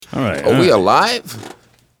All right. Are we alive?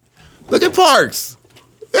 Look at Parks.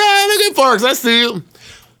 Yeah, look at Parks. I see you.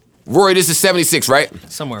 Rory, this is 76, right?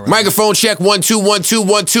 Somewhere around. Microphone check, 1 2 1 2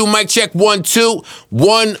 1 2. Mic check, 1 2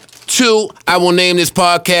 1 2. I will name this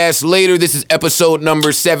podcast later. This is episode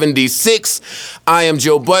number 76. I am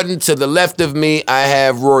Joe Budden. To the left of me, I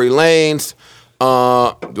have Rory Lanes. Do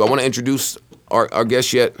I want to introduce our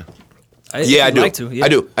guest yet? Yeah, I do. Like to, yeah. I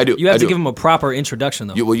do. You have to give him a proper introduction,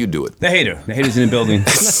 though. You do it. The hater's in the building.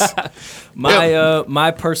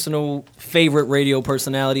 My personal favorite radio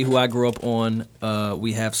personality who I grew up on,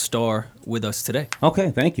 we have Star with us today.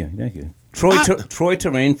 Okay, thank you. Troy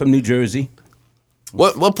Terrain from New Jersey.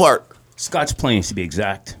 What part? Scotch Plains, to be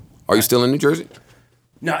exact. Are you still in New Jersey?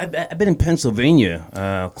 No, I've been in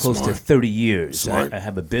Pennsylvania close to 30 years. Smart. I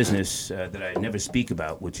have a business that I never speak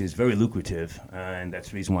about, which is very lucrative, and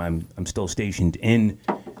that's the reason why I'm still stationed in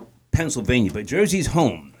Pennsylvania. But Jersey's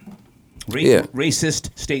home.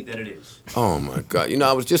 Racist state that it is. Oh my God!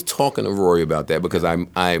 I was just talking to Rory about that because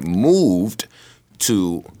I moved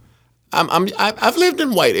to. I've lived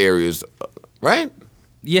in white areas, right?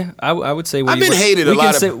 Yeah, I would say where I've you been were. hated a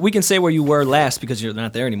lot of. We can say where you were last because you're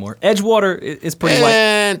not there anymore. Edgewater is pretty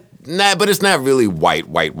white. But it's not really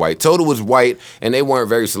white. Total was white, and they weren't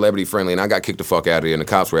very celebrity friendly, and I got kicked the fuck out of there, and the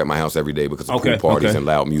cops were at my house every day because of pool parties and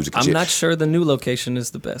loud music and I'm shit. not sure the new location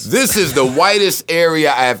is the best. This is the whitest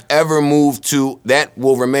area I have ever moved to. That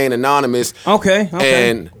will remain anonymous. Okay.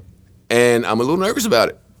 And I'm a little nervous about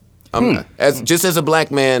it. As a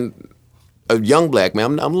black man, a young black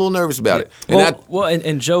man, I'm a little nervous about it.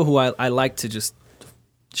 And Joe, who I like to just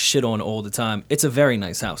shit on all the time, it's a very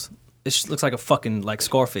nice house. It just looks like a fucking,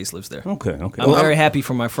 Scarface lives there. Okay. I'm very happy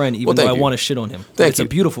for my friend, even though I want to shit on him. It's a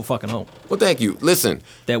beautiful fucking home. Well, thank you. Listen.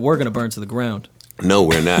 That we're going to burn to the ground. No,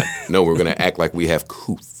 we're not. No, we're going to act like we have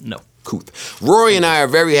couth. No. Couth. Rory and I are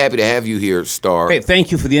very happy to have you here, Star. Hey,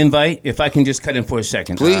 thank you for the invite. If I can just cut in for a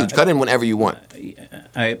second. Please, cut in whenever you want.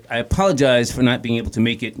 I apologize for not being able to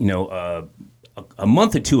make it, a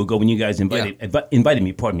month or two ago when you guys invited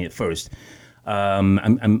me, pardon me, at first.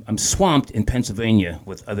 I'm swamped in Pennsylvania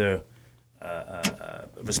with other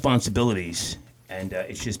responsibilities, and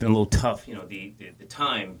it's just been a little tough. The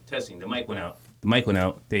time testing. The mic went out.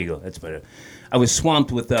 There you go. That's better. I was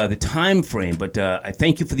swamped with the time frame, but I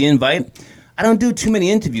thank you for the invite. I don't do too many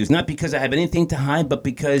interviews, not because I have anything to hide, but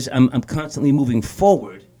because I'm constantly moving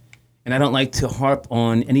forward, and I don't like to harp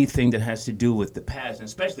on anything that has to do with the past, and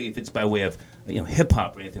especially if it's by way of hip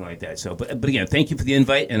hop or anything like that. So, but again, thank you for the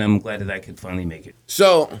invite, and I'm glad that I could finally make it.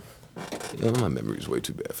 So. My memory is way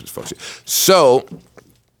too bad for this fuck shit. So,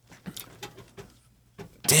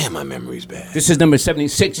 damn, my memory's bad. This is number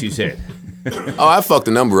 76, you said. Oh, I fuck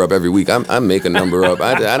the number up every week. I make a number up.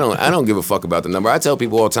 I don't give a fuck about the number. I tell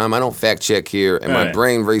people all the time I don't fact check here, and my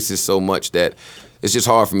brain races so much that it's just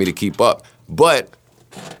hard for me to keep up. But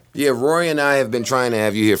yeah, Rory and I have been trying to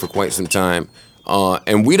have you here for quite some time,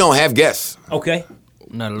 and we don't have guests. Okay.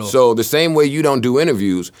 Not at all. So the same way you don't do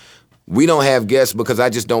interviews. We don't have guests because I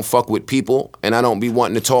just don't fuck with people, and I don't be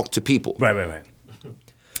wanting to talk to people. Right.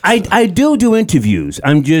 I do interviews.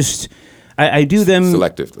 I'm just, I do them...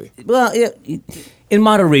 Selectively. Well, in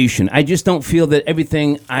moderation. I just don't feel that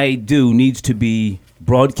everything I do needs to be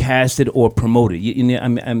broadcasted or promoted.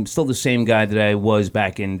 I'm still the same guy that I was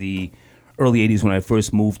back in the early 80s when I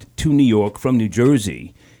first moved to New York from New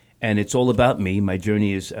Jersey. And it's all about me. My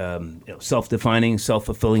journey is self-defining,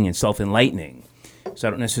 self-fulfilling, and self-enlightening. So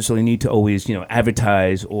I don't necessarily need to always,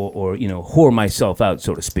 advertise or whore myself out,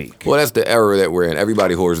 so to speak. Well, that's the era that we're in.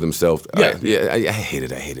 Everybody whores themselves. Yeah. I hate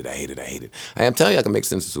it. I am telling you I can make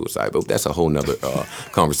sense of suicide, but that's a whole nother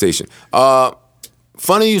conversation.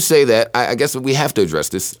 Funny you say that. I guess we have to address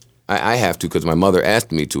this. I have to because my mother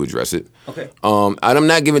asked me to address it. Okay. I'm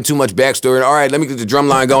not giving too much backstory. All right, let me get the drum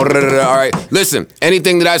line going. All right, listen,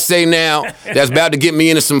 anything that I say now that's about to get me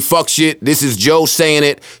into some fuck shit, this is Joe saying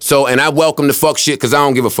it. So, and I welcome the fuck shit because I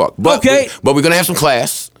don't give a fuck. But, okay. But we're going to have some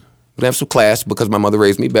class. We're going to have some class because my mother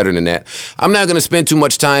raised me better than that. I'm not going to spend too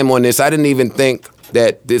much time on this. I didn't even think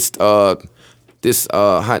that this Hot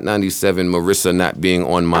 97 Marissa not being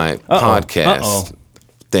on my podcast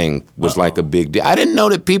thing was like a big deal. I didn't know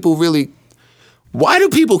that people really. Why do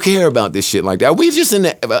people care about this shit like that? Are we just in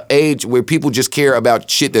the age where people just care about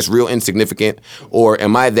shit that's real insignificant, or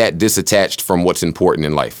am I that disattached from what's important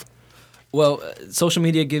in life? Well, social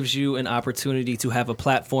media gives you an opportunity to have a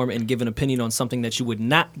platform and give an opinion on something that you would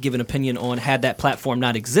not give an opinion on had that platform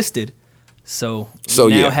not existed. So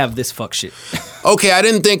now have this fuck shit. Okay, I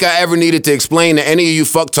didn't think I ever needed to explain to any of you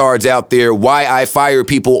fucktards out there why I fire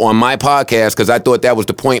people on my podcast, because I thought that was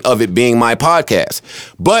the point of it being my podcast.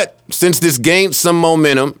 But since this gained some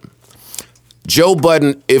momentum, Joe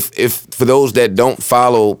Budden, if for those that don't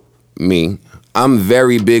follow me, I'm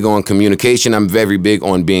very big on communication. I'm very big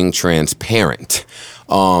on being transparent.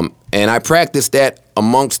 And I practice that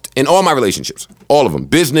in all my relationships, all of them,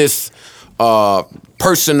 business,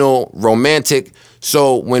 personal, romantic.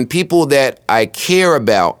 So when people that I care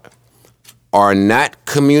about are not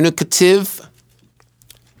communicative,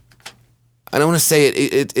 I don't want to say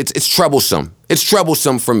it's troublesome. It's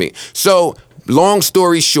troublesome for me. So long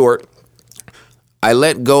story short, I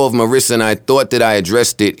let go of Marissa, and I thought that I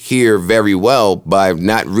addressed it here very well by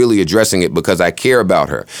not really addressing it because I care about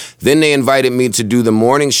her. Then they invited me to do the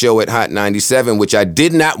morning show at Hot 97, which I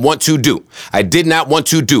did not want to do. I did not want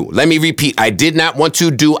to do. Let me repeat. I did not want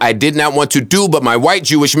to do. I did not want to do, but my white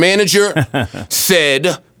Jewish manager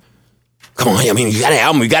said, come on, I mean, you got an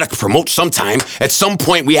album, you got to promote sometime. At some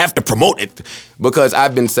point, we have to promote it. Because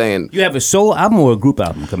I've been saying... You have a solo album or a group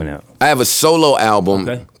album coming out? I have a solo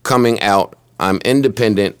album coming out. I'm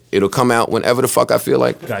independent. It'll come out whenever the fuck I feel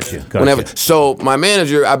like. Gotcha. Whenever. So my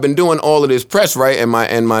manager, I've been doing all of this press, right? And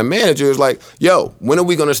my manager is like, yo, when are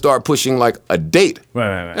we going to start pushing like a date?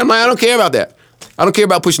 Right. And I'm like, I don't care about that. I don't care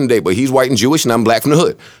about pushing the date, but he's white and Jewish and I'm black from the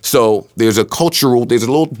hood. So there's a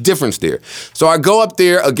little difference there. So I go up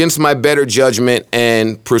there against my better judgment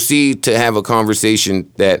and proceed to have a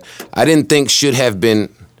conversation that I didn't think should have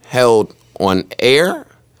been held on air.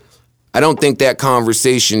 I don't think that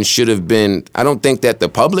conversation I don't think that the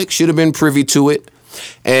public should have been privy to it.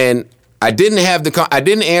 And I didn't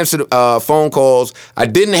answer phone calls. I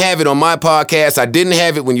didn't have it on my podcast. I didn't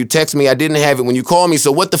have it when you text me. I didn't have it when you call me.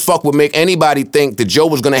 So what the fuck would make anybody think that Joe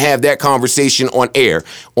was going to have that conversation on air,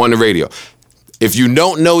 on the radio? If you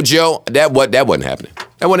don't know Joe, that wasn't happening.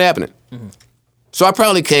 That wasn't happening. Mm-hmm. So I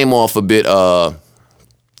probably came off a bit,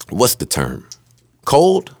 what's the term?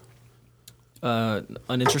 Cold?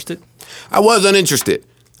 Uninterested? I was uninterested.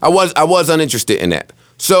 I was uninterested in that.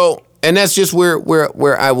 So, and that's just where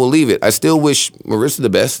I will leave it. I still wish Marissa the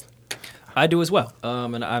best. I do as well.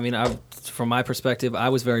 And I mean, from my perspective, I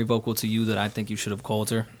was very vocal to you that I think you should have called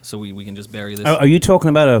her, so we can just bury this. Are you talking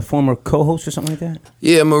about a former co-host or something like that?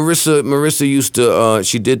 Yeah, Marissa used to.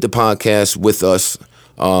 She did the podcast with us,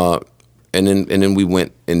 and then we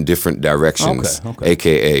went in different directions. Okay.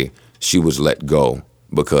 AKA, she was let go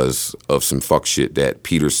because of some fuck shit that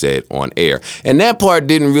Peter said on air. And that part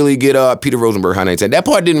didn't really get, Peter Rosenberg, how they said, that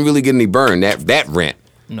part didn't really get any burn, that rant.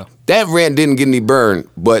 No. That rant didn't get any burn,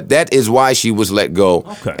 but that is why she was let go.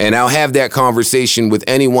 Okay. And I'll have that conversation with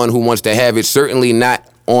anyone who wants to have it, certainly not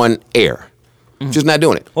on air. Mm-hmm. Just not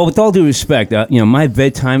doing it. Well, with all due respect, my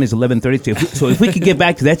bedtime is 11:30, so if we could get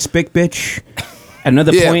back to that spick bitch at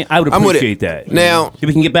another point, I would appreciate that. Now, if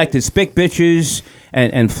we can get back to spick bitches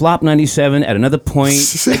and Flop 97 at another point,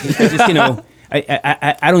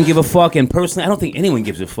 I don't give a fuck, and personally, I don't think anyone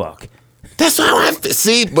gives a fuck. That's how I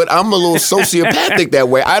see, but I'm a little sociopathic that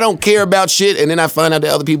way. I don't care about shit, and then I find out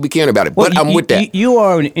that other people be caring about it. But I'm with that. You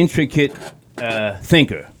are an intricate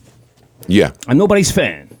thinker. Yeah. I'm nobody's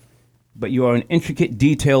fan, but you are an intricate,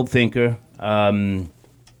 detailed thinker.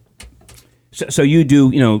 So you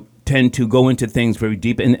do, tend to go into things very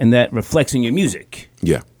deep, and that reflects in your music.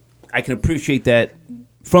 Yeah. I can appreciate that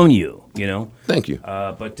from you, Thank you.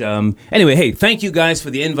 But anyway, hey, thank you guys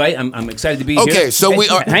for the invite. I'm excited to be here. Okay, so we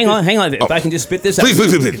are... Hang on. If I can just spit this out.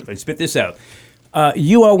 Please. Spit this out.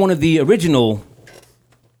 You are one of the original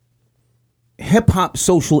hip-hop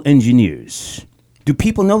social engineers. Do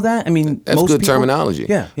people know that? I mean, that's most good people? Terminology.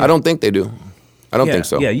 Yeah. I don't think they do. I don't think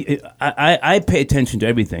so. Yeah, I pay attention to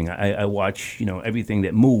everything. I watch, everything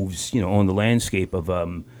that moves, on the landscape of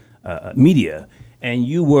media. And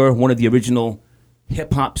you were one of the original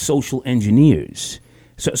hip-hop social engineers.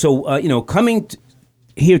 So coming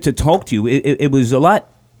here to talk to you, it was a lot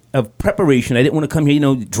of preparation. I didn't want to come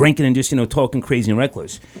here, drinking and just, talking crazy and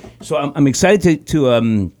reckless. So I'm excited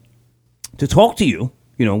to talk to you,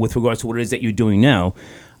 with regards to what it is that you're doing now.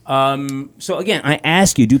 So again, I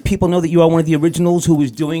ask you, do people know that you are one of the originals who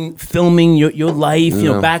was filming your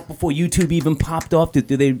life, back before YouTube even popped off? Do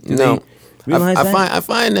they realize that? I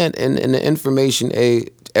find that in the information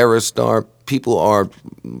era star, people are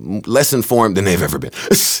less informed than they've ever been.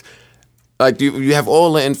 Like you have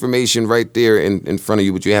all the information right there in front of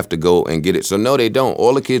you, but you have to go and get it. So no, they don't.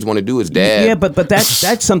 All the kids want to do is dad. Yeah, but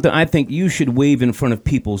that's something I think you should wave in front of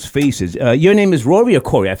people's faces. Your name is Rory or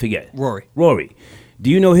Corey? I forget. Rory. Do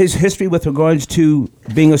you know his history with regards to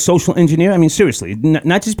being a social engineer? I mean, seriously,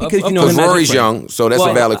 not just because you know him. Because Rory's young, so that's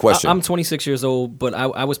a valid question. I'm 26 years old, but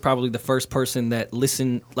I was probably the first person that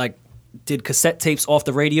listened, like, did cassette tapes off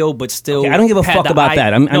the radio, but still. Okay, I don't give a fuck about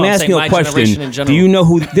that. I'm asking you a question. Do you know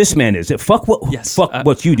who this man is? Fuck what? Yes. Fuck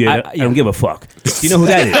what you did. I don't give a fuck. Do you know who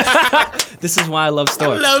that is? This is why I love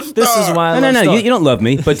Star. love Star. This is why I love No. Star. You don't love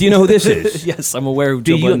me, but do you know who this is? Yes, I'm aware who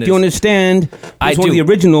Do Joe Budden is. you understand? I He's one of do. the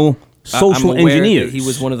original social I'm aware engineers. that he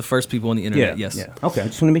was one of the first people on the internet. Yes. Yeah. Okay, I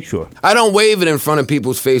just want to make sure. I don't wave it in front of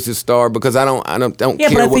people's faces, Star, because I don't Yeah, care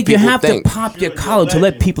but I what think you people have think. to pop your collar to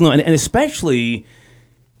let people know, and especially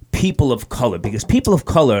people of color, because people of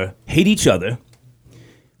color hate each other.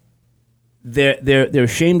 They're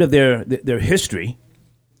ashamed of their history,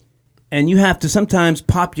 and you have to sometimes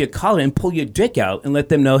pop your collar and pull your dick out and let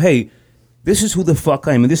them know, hey, this is who the fuck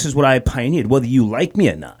I am, and this is what I pioneered, whether you like me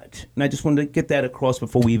or not. And I just wanted to get that across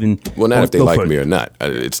before we even. Well, not if they go like further. me or not.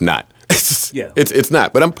 It's not. Yeah. It's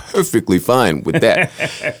not. But I'm perfectly fine with that.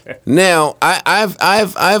 Now, I've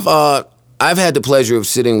had the pleasure of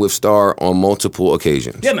sitting with Star on multiple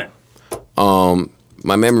occasions. Yeah, man.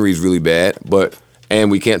 My memory is really bad, and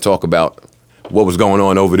we can't talk about what was going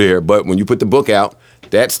on over there. But when you put the book out,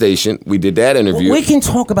 that station, we did that interview. We can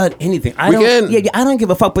talk about anything. I We don't. can. Yeah, I don't give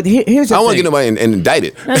a fuck. But here's the I thing. don't want to get nobody and indict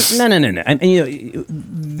it. No. And you know,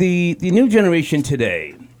 the new generation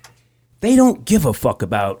today, they don't give a fuck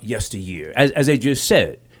about yesteryear, as I just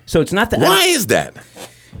said. So it's not that. Why is that?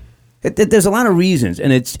 There's a lot of reasons,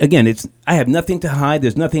 and it's I have nothing to hide.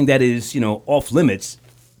 There's nothing that is off limits.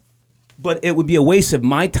 But it would be a waste of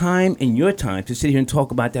my time and your time to sit here and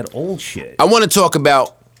talk about that old shit. I want to talk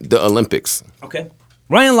about the Olympics. Okay.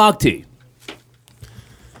 Ryan Lochte.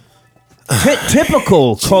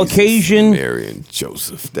 Typical Caucasian. Mary and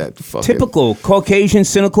Joseph, that fucking... Typical Caucasian,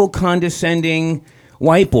 cynical, condescending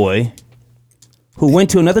white boy who went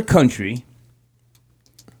to another country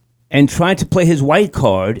and tried to play his white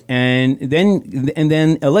card, and then I'm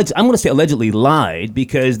going to say allegedly lied,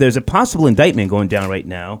 because there's a possible indictment going down right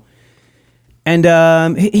now. And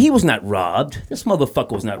he was not robbed. This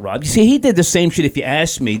motherfucker was not robbed. You see, he did the same shit, if you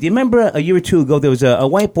ask me. Do you remember a year or two ago, there was a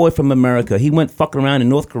white boy from America. He went fucking around in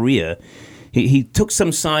North Korea. He took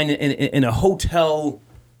some sign in a hotel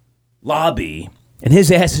lobby, and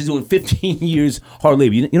his ass is doing 15 years hard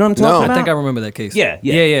labor. You know what I'm talking about? I think I remember that case. Yeah.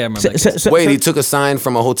 I remember that case. Wait, he took a sign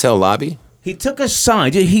from a hotel lobby? He took a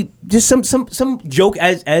sign. He just some joke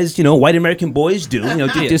as white American boys do.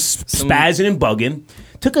 Just spazzing and bugging.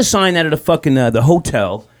 Took a sign out of the fucking the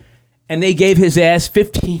hotel, and they gave his ass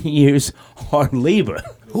 15 years hard labor.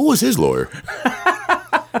 Who was his lawyer?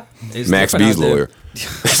 It's Max different B's out there. lawyer.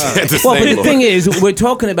 Well, but the thing is, we're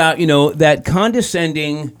talking about that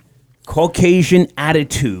condescending Caucasian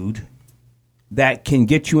attitude that can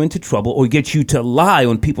get you into trouble or get you to lie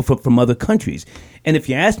on people from other countries. And if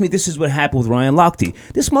you ask me, this is what happened with Ryan Lochte.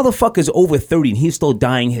 This motherfucker's over 30 and he's still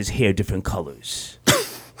dyeing his hair different colors.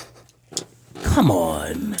 Come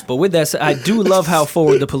on. But with that said, I do love how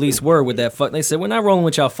forward the police were with that fuck. They said, we're not rolling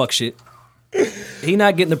with y'all fuck shit. He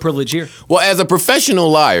not getting the privilege here. Well, as a professional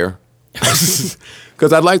liar,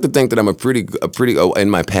 because I'd like to think that I'm a pretty, in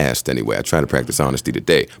my past anyway, I try to practice honesty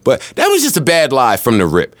today. But that was just a bad lie from the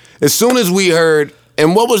rip. As soon as we heard,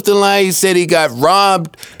 and what was the lie? He said he got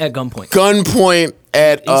robbed At gunpoint. Gunpoint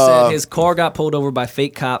at. He said his car got pulled over by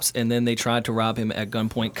fake cops, and then they tried to rob him at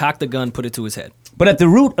gunpoint, cocked the gun, put it to his head. But at the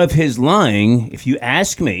root of his lying, if you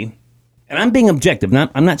ask me, and I'm being objective,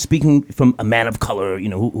 I'm not speaking from a man of color,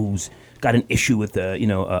 who's got an issue with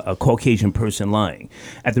a Caucasian person lying.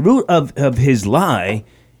 At the root of his lie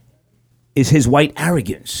is his white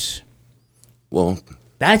arrogance. Well,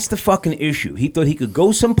 That's the fucking issue. He thought he could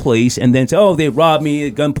go someplace and then say, "Oh, they robbed me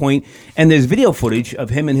at gunpoint." And there's video footage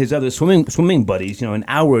of him and his other swimming buddies, an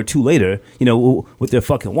hour or two later, with their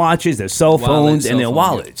fucking watches, their cell phones, and their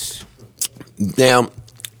wallets. now,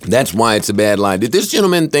 that's why it's a bad lie. Did this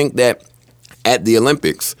gentleman think that at the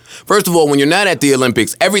Olympics, first of all, when you're not at the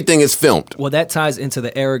Olympics, everything is filmed? Well, that ties into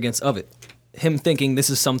the arrogance of it. Him thinking this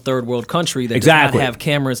is some third world country that Exactly. does not have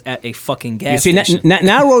cameras at a fucking You gas see, station.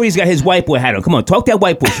 now Rory's got his white boy hat on. Come on, talk that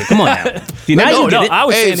white boy shit. Come on now. See, now you get it. I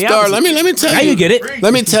was Hey, saying the Star, opposite. let me tell you. Now you get it.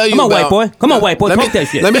 Let me tell you Come on, about, white boy. Come on, white boy. Let Talk me, that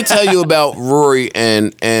shit. Let me tell you about Rory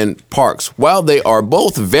and Parks. While they are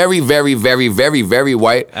both very, very, very, very, very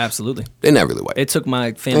white, Absolutely. they're not really white. It took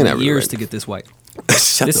my They're family not really years right. to get this white.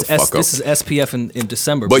 Shut the fuck up. This is SPF in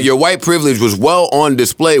December. But your white privilege was well on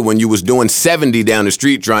display when you was doing 70 down the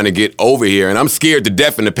street trying to get over here. And I'm scared to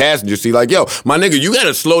death in the passenger seat. Like, yo, my nigga, you got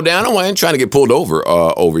to slow down. I ain't trying to get pulled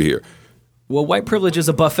over here. Well, white privilege is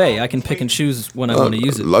a buffet. I can pick and choose when I want to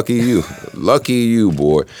use it. Lucky you,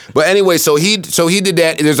 boy. But anyway, so he did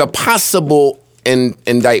that. There's a possible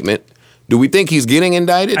indictment. Do we think he's getting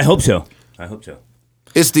indicted? I hope so.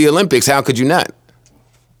 It's the Olympics. How could you not?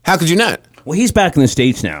 Well, he's back in the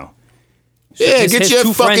States now. Yeah, His get your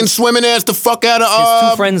two fucking friends- swimming ass the fuck out His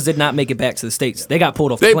of. two friends did not make it back to the States. They got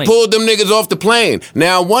pulled off the They plane. pulled them niggas off the plane.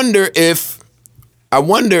 Now I wonder if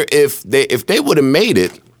they would have made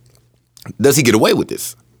it. Does he get away with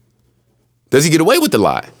this? Does he get away with the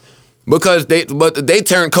lie? Because they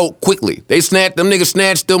turned coat quickly. Them niggas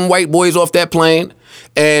snatched them white boys off that plane,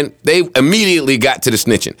 and they immediately got to the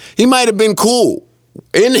snitching. He might have been cool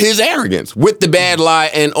in his arrogance with the bad lie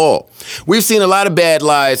and all. We've seen a lot of bad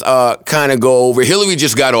lies kind of go over. Hillary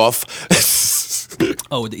just got off.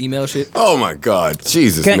 Oh, with the email shit? Oh my God,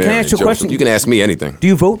 Jesus, Can I Mary, ask you a Joseph. question? You can ask me anything. Do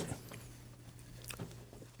you vote?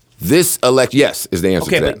 This election, yes, is the answer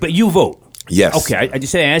Okay, to that. but you vote. Yes. Okay, I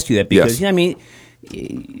just said I asked you that because Yes. I mean,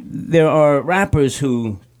 there are rappers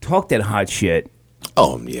who talk that hot shit,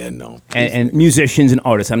 Oh yeah, no. and musicians and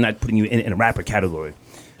artists. I'm not putting you in a rapper category,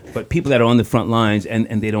 but people that are on the front lines and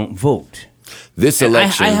they don't vote. This And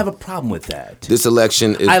election, I have a problem with that. this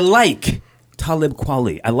election is. I like Talib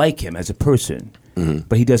Kweli. I like him as a person,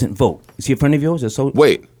 but he doesn't vote. Is he a friend of yours?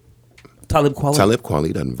 Wait, Talib Kweli Talib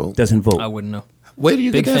Kweli doesn't vote. doesn't vote. I wouldn't know. Where do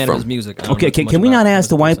you Big get that fan from? of his music. I don't Okay, know too much can we about not him ask as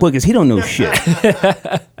the a white person. boy because he don't know shit.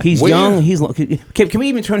 He's Where? young. He's can we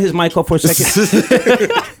even turn his mic off for a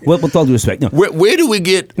second? With all due respect, no. Where do we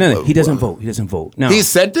get? No, he doesn't vote. He doesn't vote. No, He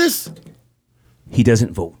said this. he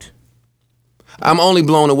doesn't vote. I'm only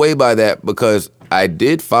blown away by that because I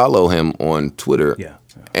did follow him on Twitter. Yeah.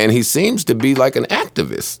 And he seems to be like an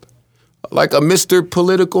activist, like a Mr.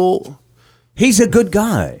 Political. He's a good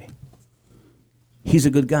guy. He's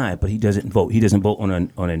a good guy, but he doesn't vote. He doesn't vote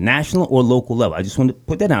on a national or local level. I just want to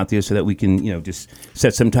put that out there so that we can, just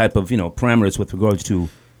set some type of, parameters with regards to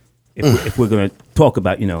if we're going to talk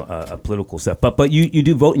about, political stuff. But you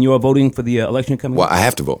do vote, and you are voting for the election coming Well, up? I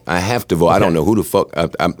have to vote. I have to vote. I don't know who the fuck.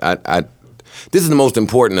 This is the most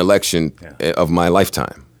important election of my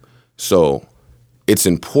lifetime. So it's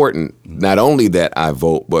important not only that I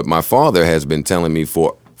vote, but my father has been telling me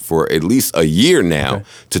for at least a year now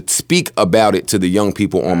to speak about it to the young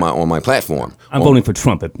people on my platform. I'm voting for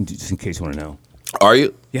Trump, just in case you want to know. Are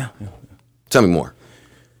you? Yeah. Tell me more.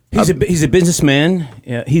 He's a businessman.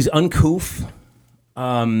 He's uncouth.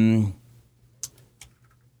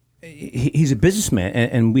 He's a businessman,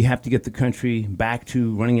 and we have to get the country back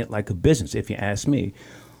to running it like a business, if you ask me.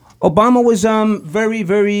 Obama was very,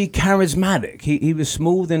 very charismatic. He was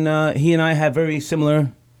smooth, and he and I have very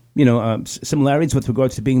similar, similarities with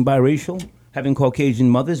regards to being biracial, having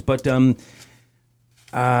Caucasian mothers. But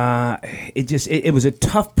it was a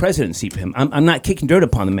tough presidency for him. I'm not kicking dirt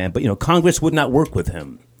upon the man, but Congress would not work with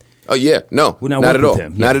him. Oh yeah, no, Would not work at with all.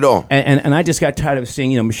 him. Not at all. And I just got tired of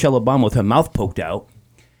seeing Michelle Obama with her mouth poked out.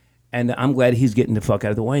 And I'm glad he's getting the fuck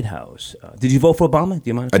out of the White House. Did you vote for Obama? Do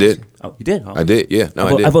you mind? I did. Oh, you did? Oh. I did. Yeah, no,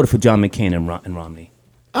 I did. I voted for John McCain and Romney.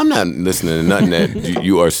 I'm not listening to nothing that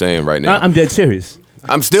you are saying right now. I'm dead serious.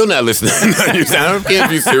 I'm still not listening. I don't care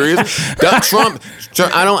if you're serious. Trump,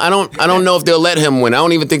 I don't know if they'll let him win. I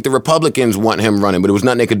don't even think the Republicans want him running, but there was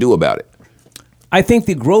nothing they could do about it. I think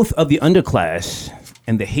the growth of the underclass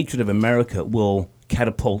and the hatred of America will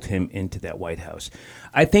catapult him into that White House.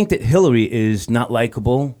 I think that Hillary is not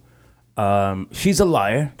likable. She's a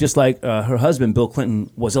liar, just like her husband, Bill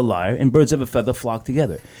Clinton, was a liar, and birds of a feather flock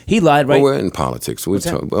together. He lied, right? Well, we're in politics.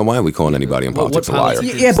 Why are we calling anybody in politics a liar?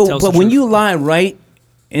 politics? Yeah, Tells but the when truth. you lie right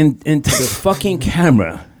into the fucking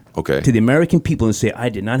camera Okay. to the American people and say, I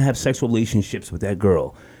did not have sexual relationships with that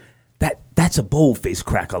girl, that's a bold-faced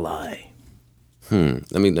cracker lie.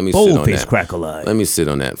 Let me sit on Bold-faced that. cracker lie. Let me sit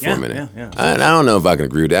on that for Yeah, a minute. yeah. I don't know if I can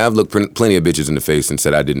agree with that. I've looked plenty of bitches in the face and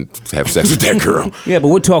said I didn't have sex with that girl. Yeah, but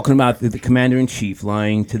we're talking about the commander-in-chief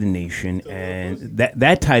lying to the nation, and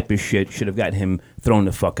that type of shit should have gotten him thrown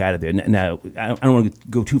the fuck out of there. Now, I don't want to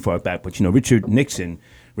go too far back, but, Richard Nixon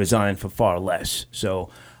resigned for far less. So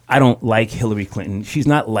I don't like Hillary Clinton. She's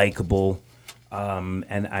not likable,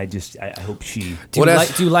 and I hope she... Do Well,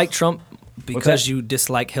 you like Trump because that? you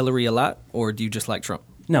dislike Hillary a lot, or do you just like Trump?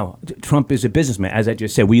 No, Trump is a businessman, as I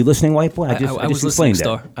just said. Were you listening, white boy? I I just was listening, explained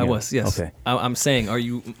Star. that. I Yeah. was, yes. Okay. I'm saying, are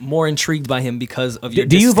you more intrigued by him because of your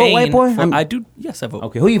Do you vote, white disdain boy? for- I do. Yes, I vote.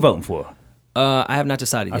 Okay, who are you voting for? I have not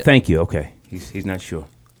decided yet. Thank you. Okay, he's not sure.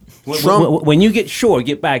 Trump- When you get sure,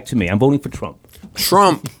 get back to me. I'm voting for Trump.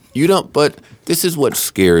 Trump, you don't. But this is what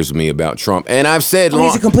scares me about Trump. And I've said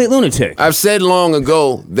He's a complete lunatic. I've said long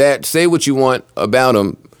ago that say what you want about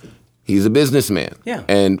him, he's a businessman. Yeah.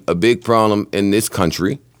 And a big problem in this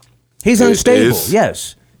country. He's It unstable. is.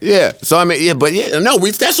 Yes. Yeah. So I mean,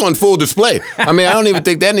 that's on full display. I mean, I don't even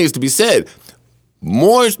think that needs to be said.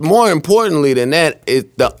 More importantly than that, is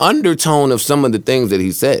the undertone of some of the things that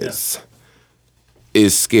he says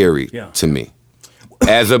is scary Yeah. to me.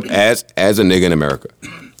 As a nigga in America.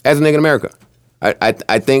 as a nigga in America. I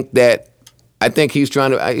think he's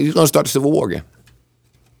trying to. He's going to start the Civil War again.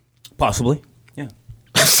 Possibly. Yeah.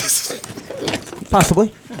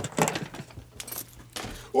 Possibly.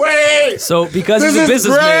 Wait. So because he's a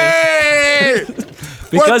businessman.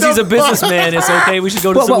 Because he's a businessman, it's okay. We should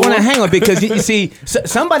go to Civil War. Hang on, because you see,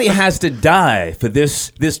 somebody has to die for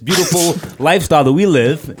this beautiful lifestyle that we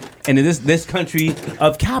live in this country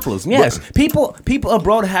of capitalism. Yes, people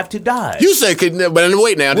abroad have to die. You say, but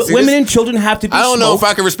wait now. Women and children have to be I don't know if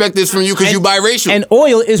smoked. I can respect this from you because you biracial. And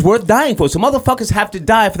oil is worth dying for. So motherfuckers have to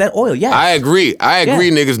die for that oil. Yes. I agree.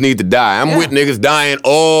 Niggas need to die. I'm with niggas dying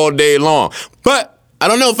all day long. But I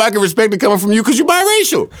don't know if I can respect it coming from you because you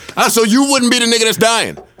biracial. So you wouldn't be the nigga that's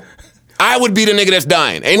dying. I would be the nigga that's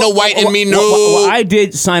dying. Ain't no white in me, no. Well, I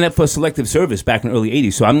did sign up for selective service back in the early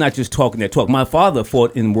 80s, so I'm not just talking that talk. My father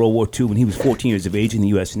fought in World War II when he was 14 years of age in the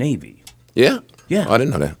U.S. Navy. Yeah? Yeah. Oh, I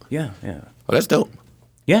didn't know that. Yeah. Oh, that's dope.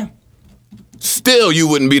 Yeah. Still, you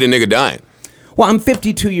wouldn't be the nigga dying. Well, I'm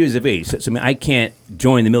 52 years of age, so I mean, I can't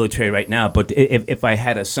join the military right now, but if I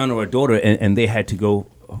had a son or a daughter and they had to go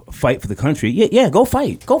fight for the country, yeah, go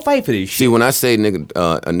fight. Go fight for this shit. See, when I say nigga,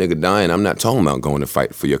 a nigga dying, I'm not talking about going to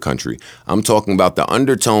fight for your country. I'm talking about the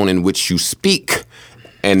undertone in which you speak.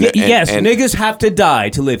 Yes, niggas have to die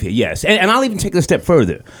to live here, yes. And I'll even take it a step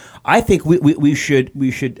further. I think we should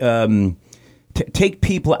take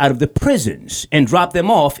people out of the prisons and drop them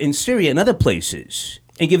off in Syria and other places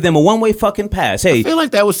and give them a one-way fucking pass. Hey, I feel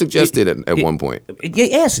like that was suggested at one point.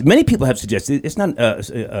 Yes, many people have suggested. It's not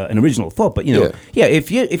an original thought, but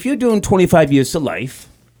if you're doing 25 years to life,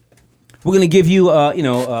 we're going to give you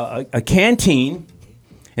a canteen,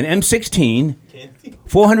 an M16,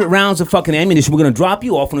 400 rounds of fucking ammunition. We're going to drop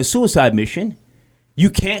you off on a suicide mission.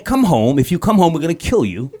 You can't come home. If you come home, we're going to kill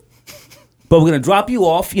you. But we're going to drop you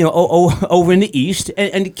off, over in the east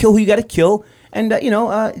and kill who you got to kill. And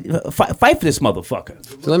fight for this motherfucker.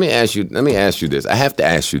 So let me ask you this. I have to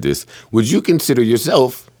ask you this. Would you consider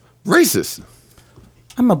yourself racist?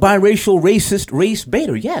 I'm a biracial, racist, race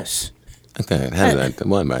baiter. Yes. Okay.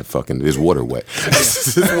 Why am I fucking? This water wet.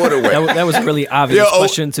 This water wet. That was a really obvious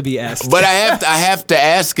question to be asked. But I have to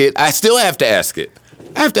ask it. I still have to ask it.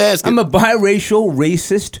 I have to ask it. I'm a biracial,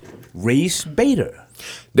 racist, race baiter.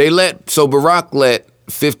 Barack let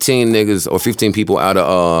 15 niggas or 15 people out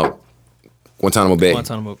of Guantanamo Bay.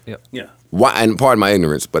 Guantanamo, yeah. Why? And pardon my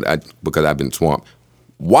ignorance, because I've been swamped.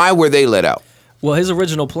 Why were they let out? Well, his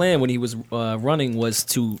original plan when he was running was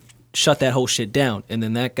to shut that whole shit down, and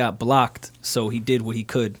then that got blocked. So he did what he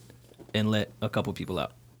could and let a couple people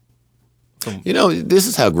out. This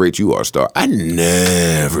is how great you are, Star. I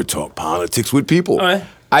never talk politics with people. All right.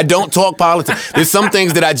 I don't talk politics. There's some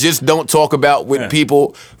things that I just don't talk about with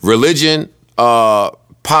people. Religion,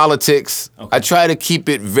 politics. Okay. I try to keep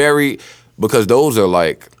it very. Because those are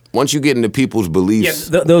like, once you get into people's beliefs.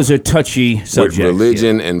 Yeah, those are touchy subjects. With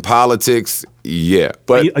religion and politics, yeah.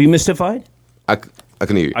 But are you mystified? I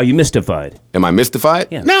can hear you. Are you mystified? Am I mystified?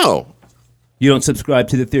 Yeah. No. You don't subscribe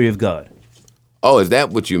to the theory of God? Oh, is that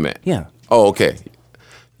what you meant? Yeah. Oh, okay.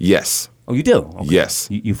 Yes. Oh, you do? Okay. Yes.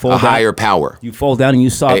 You fall a down. Higher power. You fall down and you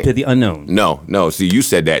sob to the unknown. No. See, you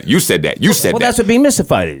said that. Well, that's what being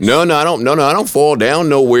mystified is. No, I don't fall down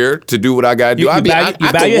nowhere to do what I gotta do. You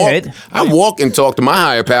bow your head. I walk and talk to my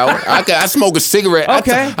higher power. I smoke a cigarette.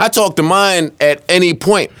 Okay. I talk to mine at any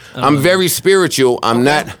point. I'm very spiritual. I'm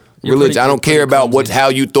not religious. I don't care about how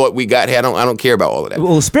you thought we got here. I don't care about all of that.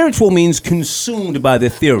 Well, spiritual means consumed by the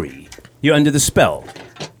theory. You're under the spell.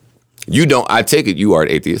 You don't. I take it you are an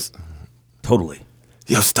atheist. Totally.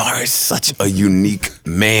 Yo, Star is such a unique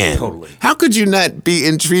man. Totally. How could you not be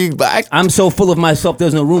intrigued by? I'm so full of myself,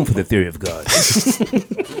 there's no room for the theory of God.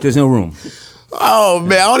 There's no room. Oh,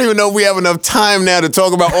 man, I don't even know if we have enough time now to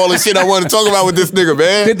talk about all the shit I want to talk about with this nigga,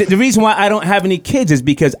 man. The reason why I don't have any kids is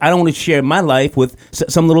because I don't want to share my life with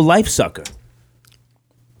some little life sucker.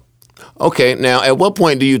 Okay, now, at what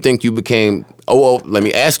point do you think you became... Oh, well, let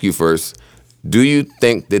me ask you first. Do you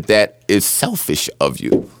think that is selfish of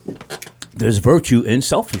you? There's virtue in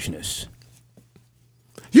selfishness.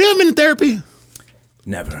 You haven't been in therapy?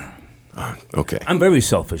 Never. Okay. I'm very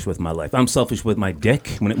selfish with my life. I'm selfish with my dick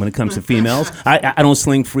when it comes to females. I don't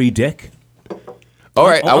sling free dick. All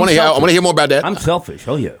right, I want to hear more about that. I'm selfish.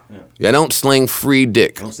 Oh yeah. Yeah, I don't sling free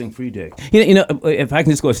dick. I don't sling free dick. You know, if I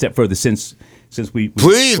can just go a step further, since we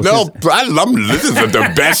please no, this is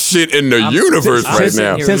the best shit in the universe right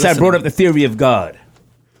now. Since I brought up the theory of God.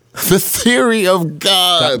 The theory of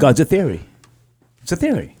God. God's a theory. It's a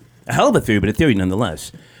theory. A hell of a theory, but a theory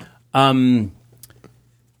nonetheless.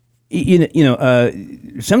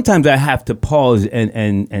 sometimes I have to pause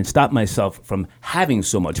and stop myself from having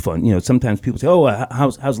so much fun. Sometimes people say, "Oh,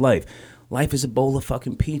 how's life?" Life is a bowl of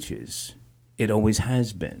fucking peaches. It always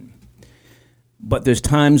has been. But there's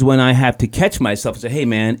times when I have to catch myself and say, "Hey,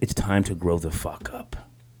 man, it's time to grow the fuck up."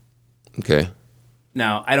 Okay.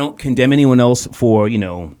 Now, I don't condemn anyone else for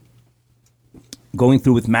going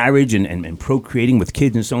through with marriage and procreating with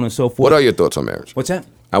kids and so on and so forth. What are your thoughts on marriage? What's that?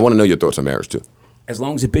 I want to know your thoughts on marriage too. As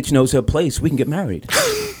long as a bitch knows her place, we can get married.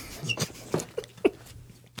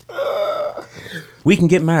 We can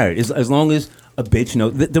get married as long as a bitch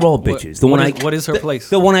knows. They're all bitches. What is her place?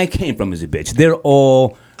 The one I came from is a bitch. They're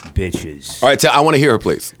all bitches. All right, I want to hear her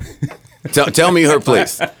place. Tell me her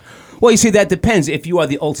place. Well, you see, that depends. If you are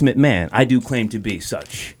the ultimate man, I do claim to be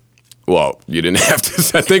such. Well, you didn't have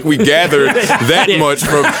to. I think we gathered that much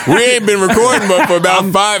from. We ain't been recording but for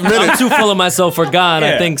about 5 minutes. I'm too full of myself for God,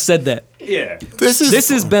 I think, said that. Yeah. This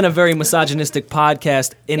has been a very misogynistic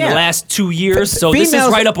podcast in the last 2 years, so this is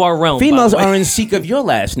right up our realm. Females are in seek of your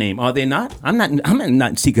last name, are they not? I'm not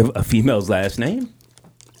in seek of a female's last name.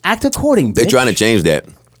 Act according, bitch. They're trying to change that.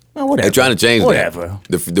 Oh, whatever. They're trying to change whatever.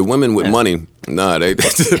 that. The women with money,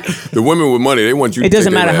 the women with money, they want you. It to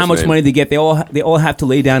doesn't take their matter how last much name. money they get. They all have to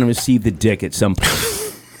lay down and receive the dick at some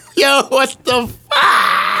point. Yo, what the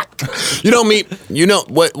fuck?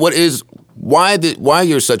 Why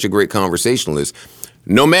you're such a great conversationalist?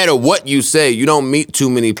 No matter what you say, you don't meet too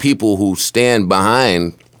many people who stand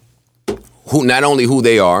behind who not only who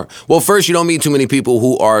they are. Well, first, you don't meet too many people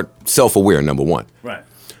who are self-aware. Number one, Right.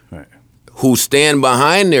 who stand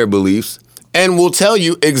behind their beliefs and will tell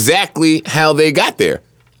you exactly how they got there.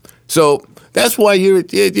 So that's why you're.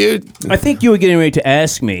 I think you were getting ready to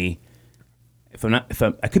ask me,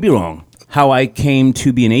 I could be wrong, how I came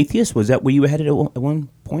to be an atheist. Was that where you were headed at one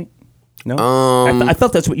point? No, I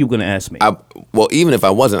thought that's what you were going to ask me. Well, even if I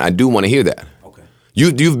wasn't, I do want to hear that. Okay.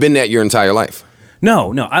 You've been that your entire life.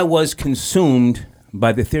 No, I was consumed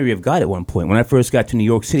by the theory of God at one point. When I first got to New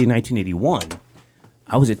York City in 1981,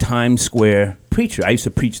 I was a Times Square preacher. I used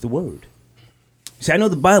to preach the word. See, I know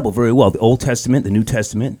the Bible very well, the Old Testament, the New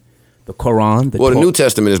Testament, the Quran. The New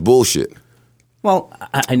Testament is bullshit. Well,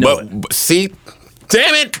 I know. But see,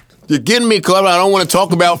 damn it, you're getting me caught. I don't want to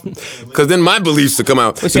talk about, because then my beliefs will come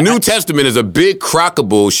out. The New Testament is a big crock of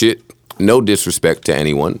bullshit. No disrespect to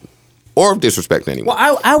anyone, or disrespect to anyone.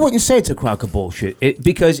 Well, I wouldn't say it's a crock of bullshit,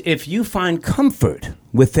 because if you find comfort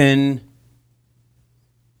within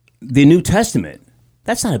the New Testament,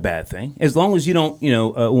 that's not a bad thing, as long as you don't,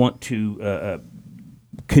 want to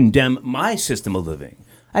condemn my system of living.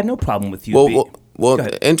 I have no problem with you.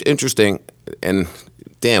 Interesting, and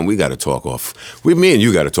damn, we got to talk off. Me and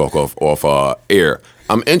you got to talk off air.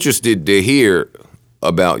 I'm interested to hear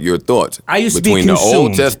about your thoughts between the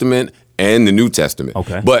Old Testament and the New Testament.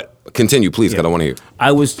 Okay, but continue, please, because I want to hear.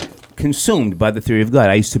 I was consumed by the theory of God.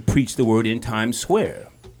 I used to preach the word in Times Square.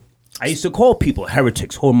 I used to call people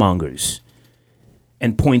heretics, whoremongers,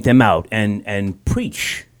 and point them out and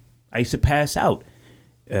preach. I used to pass out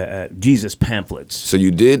Jesus pamphlets. So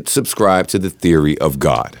you did subscribe to the theory of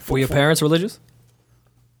God. Were your parents religious?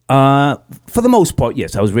 For the most part,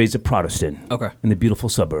 yes. I was raised a Protestant. Okay. In the beautiful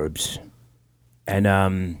suburbs.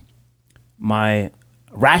 And my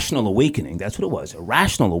rational awakening, that's what it was, a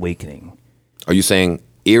rational awakening. Are you saying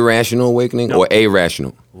irrational awakening or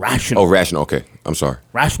irrational? Rational. Oh, rational. Okay. I'm sorry.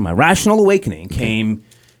 My rational awakening came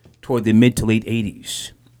toward the mid to late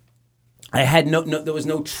 80s. I had there was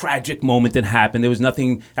no tragic moment that happened. There was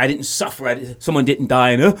nothing, I didn't suffer. Someone didn't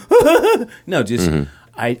die. No, just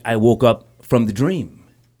I woke up from the dream.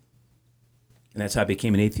 And that's how I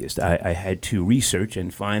became an atheist. I had to research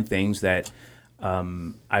and find things that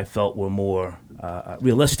I felt were more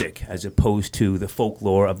realistic as opposed to the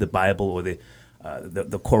folklore of the Bible or the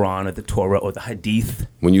Quran or the Torah or the Hadith.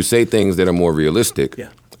 When you say things that are more realistic,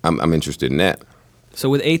 I'm interested in that. So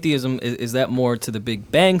with atheism, is that more to the Big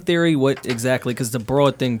Bang Theory? What exactly? Because it's a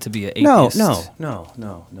broad thing to be an atheist. No.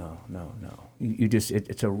 You just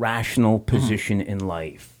it's a rational position in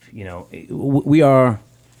life. We are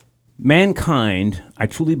mankind. I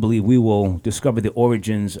truly believe we will discover the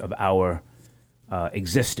origins of our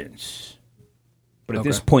existence. But at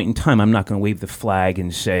this point in time, I'm not going to wave the flag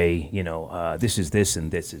and say, this is this and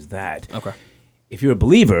this is that. Okay. If you're a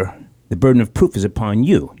believer, the burden of proof is upon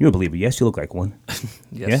you. You're a believer, yes? You look like one.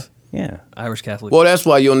 Yes. Yeah. Irish Catholic. Well, that's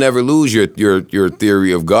why you'll never lose your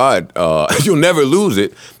theory of God. You'll never lose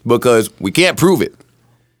it because we can't prove it.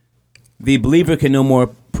 The believer can no more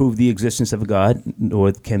prove the existence of a God,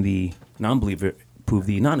 nor can the non-believer prove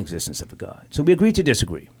the non-existence of a God. So we agree to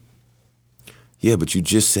disagree. Yeah, but you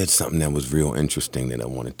just said something that was real interesting that I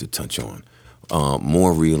wanted to touch on.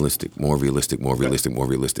 More realistic.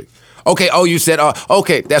 Okay. Oh, you said.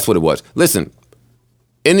 Okay, that's what it was. Listen.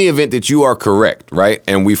 In the event that you are correct, right,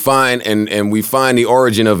 and we find the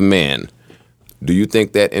origin of man, do you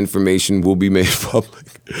think that information will be made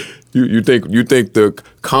public? You think the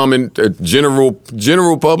common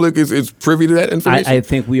general public is privy to that information? I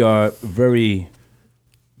think we are very,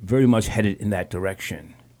 very much headed in that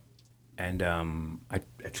direction, and I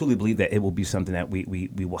truly believe that it will be something that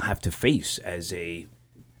we will have to face as a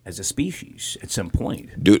species at some point.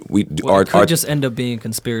 It could just end up being a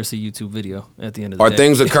conspiracy YouTube video at the end of the day.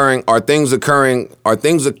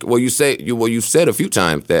 Well, you've said a few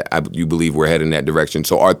times that you believe we're heading in that direction.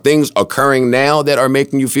 So are things occurring now that are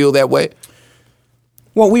making you feel that way?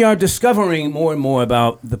 Well, we are discovering more and more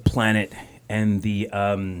about the planet and the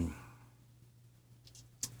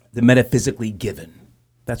metaphysically given.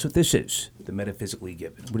 That's what this is, the metaphysically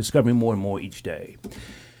given. We're discovering more and more each day.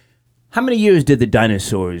 How many years did the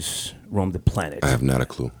dinosaurs roam the planet? I have not a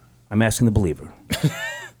clue. I'm asking the believer.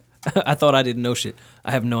 I thought I didn't know shit.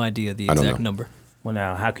 I have no idea the exact number. Well,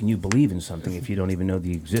 now, how can you believe in something if you don't even know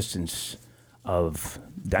the existence of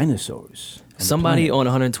dinosaurs? Somebody on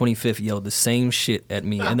 125th yelled the same shit at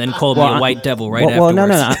me and then called me a white devil afterwards. Well,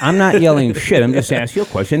 no. I'm not yelling shit. I'm just asking you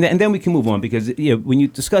a question. And then we can move on because when you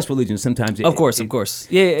discuss religion, sometimes Of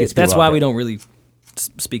course. Yeah, that's why we don't really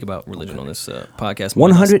speak about religion on this podcast.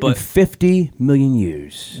 150 million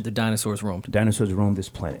years. The dinosaurs roamed. Dinosaurs roamed this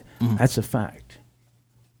planet. Mm-hmm. That's a fact.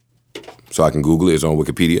 So I can Google it. It's on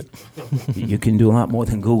Wikipedia. You can do a lot more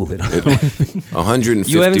than Google it. 150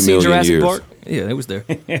 you haven't seen million Jurassic years. Park? Yeah, it was there.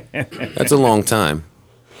 That's a long time.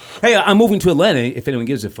 Hey, I'm moving to Atlanta, if anyone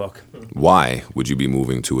gives a fuck. Why would you be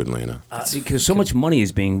moving to Atlanta? Because so much money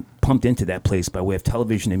is being pumped into that place by way of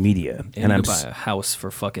television and media. And I'm buy a house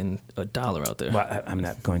for fucking $1 out there. Well, I'm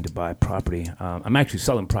not going to buy property. I'm actually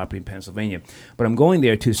selling property in Pennsylvania. But I'm going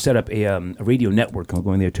there to set up a radio network. I'm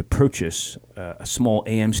going there to purchase a small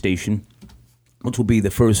AM station, which will be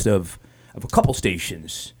the first of a couple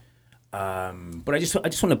stations. But I just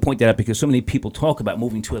want to point that out because so many people talk about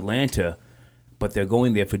moving to Atlanta, but they're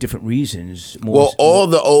going there for different reasons. All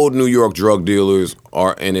the old New York drug dealers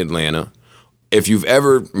are in Atlanta. If you've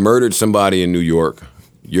ever murdered somebody in New York,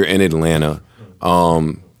 you're in Atlanta.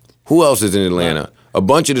 Who else is in Atlanta? A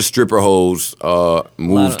bunch of the stripper hoes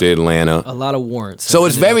moved to Atlanta. A lot of warrants. So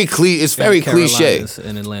it's very cliche.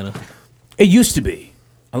 In Atlanta. It used to be.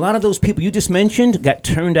 A lot of those people you just mentioned got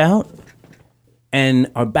turned out and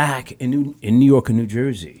are back in New York and New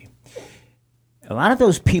Jersey. A lot of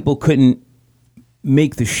those people couldn't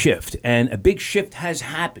make the shift, and a big shift has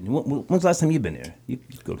happened. When's the last time you've been there? You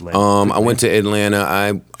go to Atlanta. I went to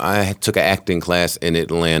Atlanta. I took an acting class in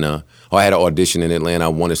Atlanta. I had an audition in Atlanta, I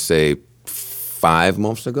want to say 5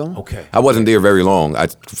 months ago. Okay. I wasn't there very long. I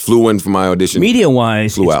flew in for my audition.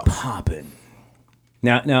 Media-wise, it's popping.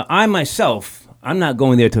 Now, I myself, I'm not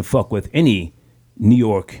going there to fuck with any New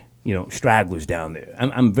York, stragglers down there.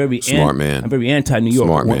 I'm very smart man. I'm very anti-New York.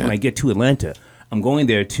 Smart man. When I get to Atlanta, I'm going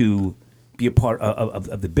there to be a part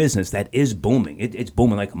of the business that is booming. It's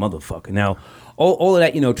booming like a motherfucker. Now, all of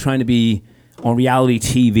that, trying to be on reality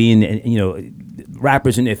TV and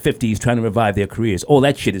rappers in their 50s trying to revive their careers, all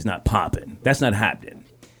that shit is not popping. That's not happening.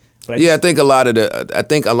 I think a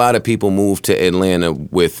lot of people move to Atlanta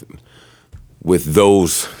with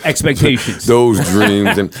those expectations, those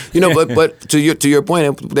dreams, and but to your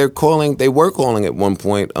point, they were calling at one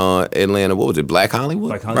point Atlanta. What was it, Black Hollywood?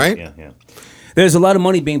 Black Hollywood, right? Yeah. There's a lot of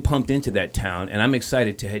money being pumped into that town, and I'm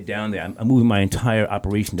excited to head down there. I'm moving my entire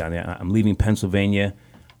operation down there. I'm leaving Pennsylvania,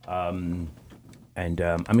 and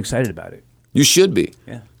I'm excited about it. You should be.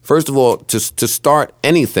 Yeah. First of all, to start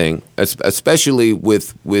anything, especially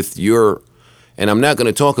with your, and I'm not going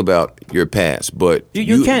to talk about your past, but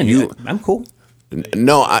you can. I'm cool.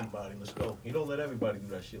 No, let's go. You don't let everybody do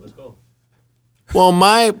that shit. Let's go. Well,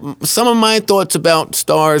 some of my thoughts about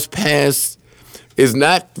Star's past is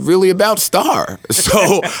not really about Star,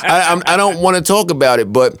 so I don't want to talk about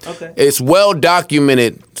it. But It's well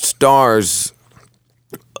documented. Star's.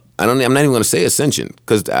 I'm not even going to say ascension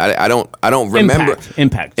because I don't remember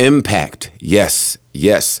impact. Yes.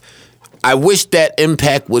 I wish that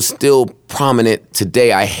impact was still prominent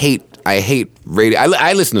today. I hate radio.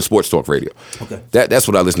 I listen to sports talk radio. Okay. That's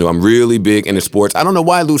what I listen to. I'm really big into sports. I don't know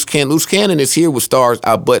why Loose Cannon is here with Stars,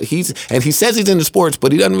 but he says he's into sports,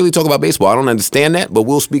 but he doesn't really talk about baseball. I don't understand that, but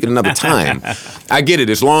we'll speak at another time. I get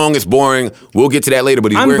it. It's long. It's boring. We'll get to that later.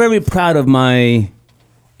 But I'm very proud of my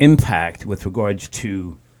impact with regards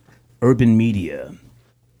to urban media,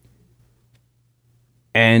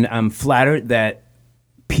 and I'm flattered that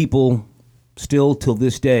people still till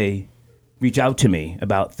this day reach out to me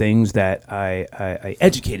about things that I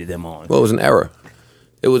educated them on. Well, it was an error.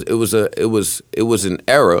 It was an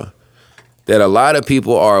error that a lot of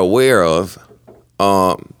people are aware of.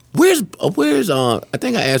 Where's I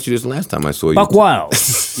think I asked you this last time I saw you. Buck Wild.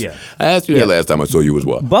 Yeah. I asked you that last time I saw you as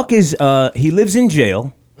well. Buck is he lives in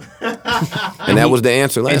jail. And that was the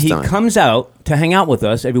answer last time. And he comes out to hang out with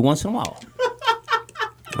us every once in a while.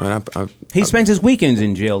 He spends his weekends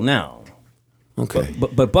in jail now. Okay.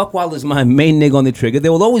 But Buck Wild is my main nigga on the trigger.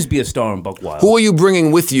 There will always be a star in Buck Wild. Who are you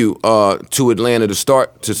bringing with you to Atlanta to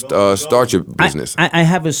start your business? I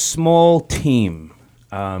have a small team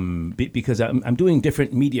because I'm doing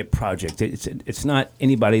different media projects. It's not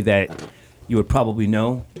anybody that you would probably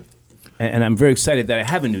know. And I'm very excited that I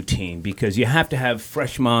have a new team because you have to have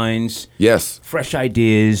fresh minds, yes, fresh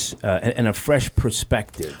ideas, and a fresh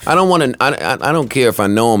perspective. I don't care if I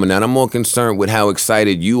know them or not. I'm more concerned with how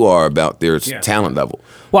excited you are about their talent level.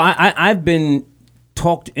 Well, I've been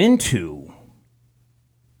talked into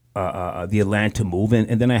the Atlanta move,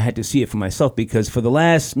 and then I had to see it for myself because for the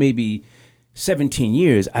last maybe 17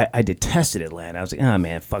 years, I detested Atlanta. I was like,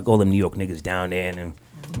 man, fuck all them New York niggas down there and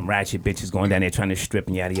ratchet bitches going down there trying to strip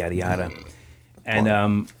and yada yada yada.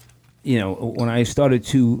 And when I started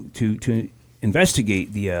to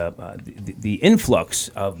investigate the influx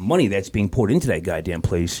of money that's being poured into that goddamn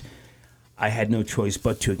place, I had no choice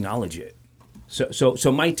but to acknowledge it.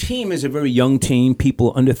 So my team is a very young team,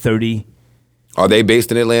 people under 30. Are they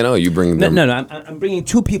based in Atlanta? Or are you bringing them? No. I'm bringing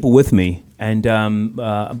two people with me, and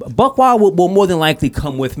Buck Wild will more than likely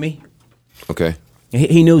come with me. Okay.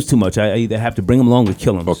 He knows too much. I either have to bring him along or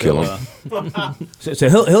kill him. Kill him. So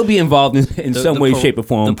he'll be involved in some way, shape, or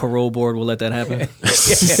form. The parole board will let that happen.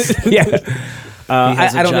 Yeah.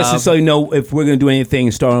 I don't necessarily know if we're going to do anything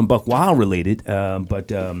starring Buck Wild related, but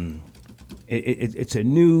it's a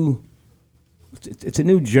new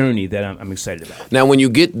journey that I'm excited about. Now, when you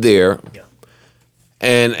get there,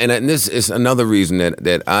 and this is another reason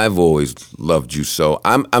that I've always loved you so.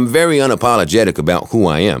 I'm very unapologetic about who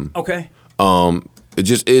I am. Okay. It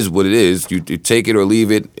just is what it is. You take it or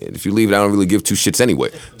leave it. If you leave it, I don't really give two shits anyway.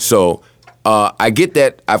 So I get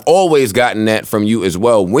that. I've always gotten that from you as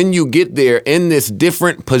well. When you get there in this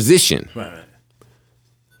different position, right.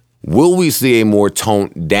 Will we see a more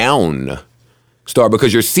toned down star?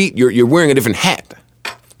 Because you're wearing a different hat.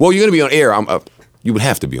 Well, you're going to be on air. You would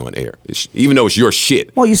have to be on air, even though it's your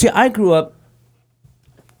shit. Well, you see, I grew up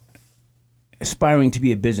aspiring to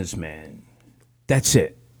be a businessman. That's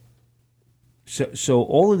it. So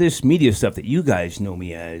all of this media stuff that you guys know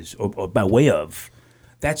me as, or by way of,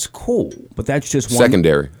 that's cool. But that's just one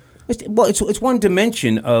secondary. It's one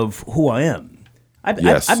dimension of who I am. I've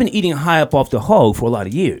been eating high up off the hog for a lot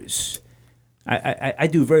of years. I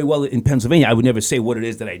do very well in Pennsylvania. I would never say what it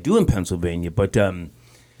is that I do in Pennsylvania, but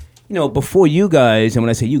before you guys, and when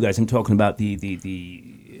I say you guys, I'm talking about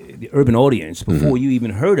the urban audience. Before you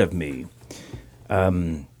even heard of me.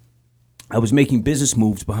 I was making business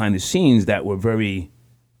moves behind the scenes that were very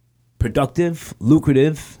productive,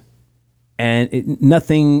 lucrative, and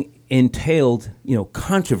nothing entailed,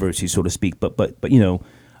 controversy, so to speak. But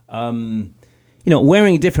wearing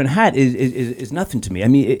a different hat is nothing to me. I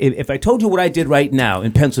mean, if I told you what I did right now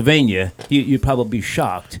in Pennsylvania, you'd probably be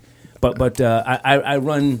shocked. But I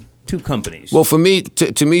run two companies. Well, for me,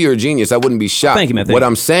 to me, you're a genius. I wouldn't be shocked. Thank you, man. What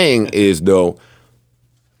I'm saying is, though.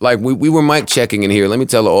 Like we were mic checking in here. Let me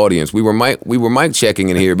tell the audience, we were mic checking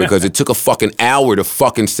in here because it took a fucking hour to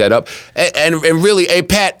fucking set up. And really, hey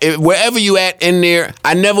Pat, wherever you at in there,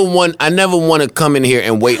 I never want to come in here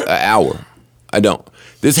and wait an hour. I don't.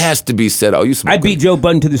 This has to be set up. I beat Joe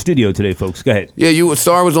Budden to the studio today, folks. Go ahead. Yeah,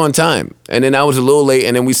 Star was on time, and then I was a little late,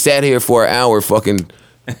 and then we sat here for an hour, fucking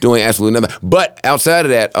doing absolutely nothing. But outside of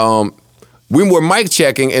that, we were mic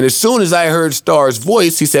checking, and as soon as I heard Star's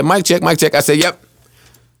voice, he said, "Mic check, mic check." I said,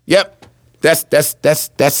 Yep,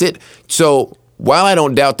 that's it. So while I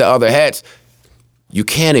don't doubt the other hats, you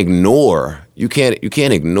can't ignore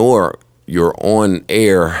your on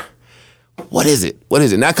air. What is it?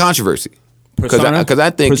 Not controversy. Because I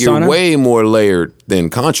think persona? You're way more layered than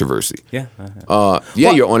controversy. Yeah.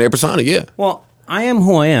 Your on air persona. Yeah. Well, I am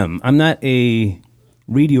who I am. I'm not a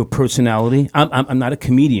radio personality. I'm not a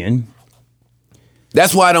comedian.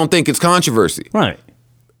 That's why I don't think it's controversy. Right.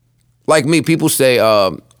 Like me, people say.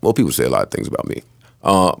 People say a lot of things about me,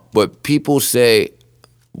 but people say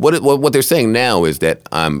what they're saying now is that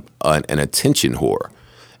I'm an attention whore,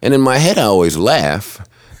 and in my head I always laugh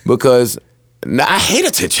because I hate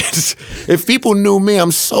attention. If people knew me,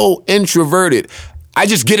 I'm so introverted. I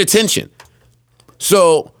just get attention.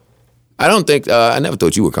 So I never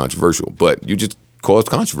thought you were controversial, but you just caused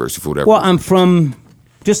controversy for whatever. Well, I'm from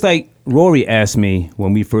Just like Rory asked me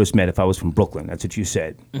when we first met if I was from Brooklyn. That's what you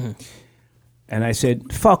said. Mm-hmm. And I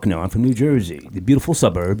said, fuck no, I'm from New Jersey. The beautiful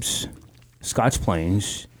suburbs, Scotch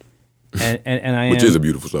Plains. And I am... Which is a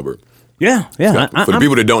beautiful suburb. Yeah. For the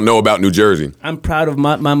people that don't know about New Jersey. I'm proud of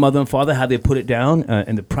my mother and father, how they put it down,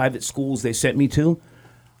 and the private schools they sent me to.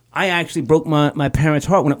 I actually broke my parents'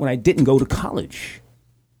 heart when I didn't go to college.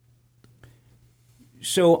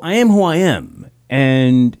 So I am who I am.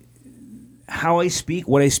 And how I speak,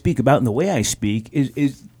 what I speak about, and the way I speak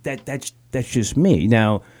is that's just me.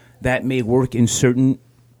 Now, that may work in certain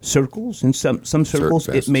circles. In some circles,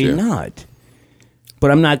 it may not.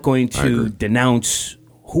 But I'm not going to denounce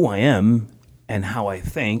who I am and how I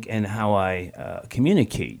think and how I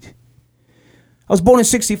communicate. I was born in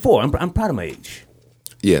 '64. I'm proud of my age.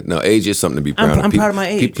 Yeah, no, age is something to be proud of. I'm proud of my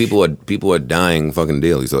age. People are dying fucking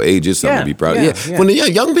daily, so age is something to be proud of. Yeah. When the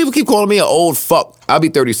young people keep calling me an old fuck, I'll be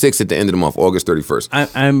 36 at the end of the month, August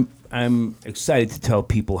 31st. I'm excited to tell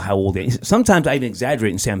people how old I am. Sometimes I even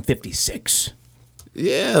exaggerate and say I'm 56.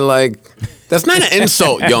 Yeah, like that's not an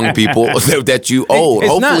insult, young people, that you old.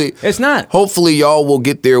 It's not. Hopefully, y'all will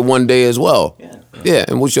get there one day as well. Yeah,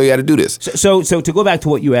 and we'll show you how to do this. So to go back to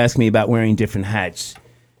what you asked me about wearing different hats,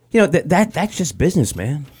 that's just business,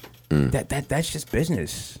 man. That's just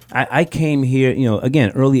business. I came here,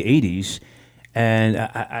 again, early '80s, and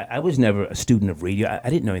I was never a student of radio. I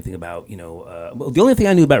didn't know anything about, the only thing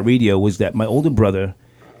I knew about radio was that my older brother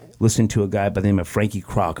listened to a guy by the name of Frankie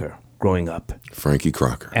Crocker growing up. Frankie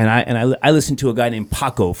Crocker. And I listened to a guy named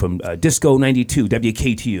Paco from Disco 92,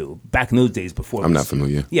 WKTU, back in those days before. I'm not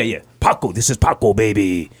familiar. Yeah. Paco, this is Paco,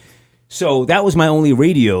 baby. So that was my only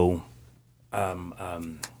radio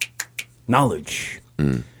knowledge.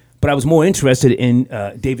 But I was more interested in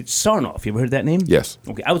David Sarnoff. You ever heard that name? Yes.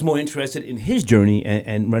 Okay, I was more interested in his journey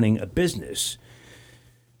and running a business.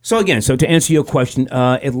 So to answer your question,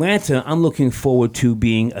 Atlanta, I'm looking forward to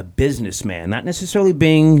being a businessman, not necessarily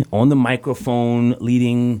being on the microphone,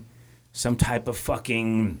 leading some type of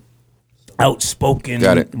fucking outspoken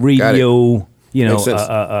radio,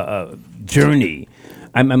 journey.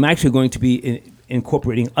 I'm actually going to be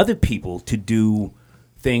incorporating other people to do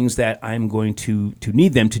things that I'm going to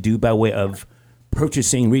need them to do by way of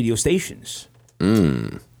purchasing radio stations.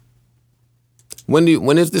 When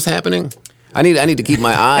is this happening? I need to keep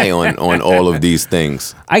my eye on all of these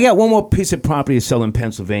things. I got one more piece of property to sell in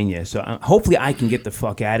Pennsylvania, so hopefully I can get the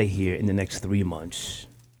fuck out of here in the next 3 months.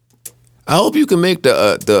 I hope you can make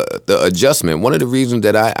the adjustment. One of the reasons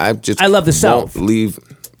that I love the South. Leave.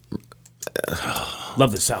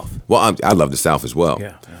 Love the South. Well, I love the South as well.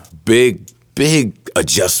 Yeah. Big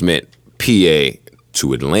adjustment, PA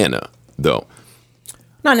to Atlanta, though.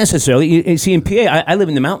 Not necessarily. You see, in PA, I live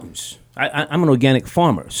in the mountains. I'm an organic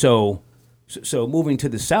farmer, so moving to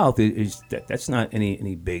the South that's not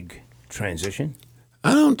any big transition.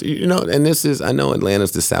 I don't, and I know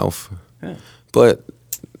Atlanta's the South, but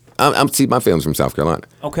see, my family's from South Carolina.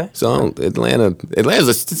 Okay. So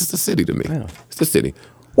Atlanta's a city to me. Yeah. It's a city.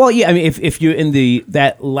 Well, yeah, I mean, if you're in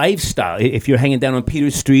that lifestyle, if you're hanging down on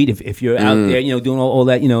Peters Street, if you're out there, doing all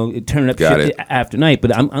that, turning up shit after night,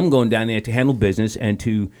 but I'm going down there to handle business and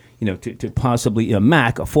to possibly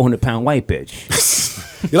mack a 400-pound white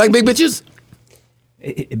bitch. You like big bitches?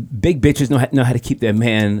 Big bitches know how to keep their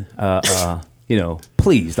man,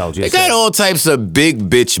 pleased. I'll just say. They got all types of big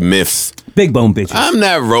bitch myths. Big bone bitches. I'm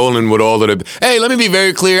not rolling with all of the... Hey, let me be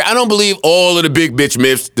very clear. I don't believe all of the big bitch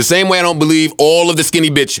myths. The same way I don't believe all of the skinny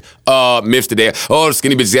bitch myths today. Oh, the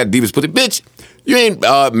skinny bitches got divas. But bitch, you ain't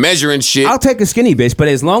measuring shit. I'll take a skinny bitch, but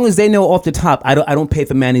as long as they know off the top, I don't pay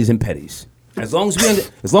for manis and petties. As long as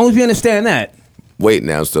we understand that. Wait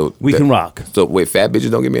now, so... We can rock. So wait, fat bitches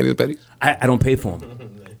don't get manis and petties? I don't pay for them.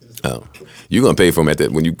 Oh. You're going to pay for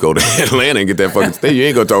them when you go to Atlanta and get that fucking thing. You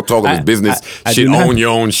ain't going to talk all this business shit, own your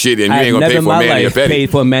own shit, and you ain't going to pay for a mani and a petty. Paid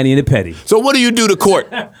for a mani and a petty. So what do you do to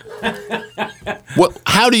court?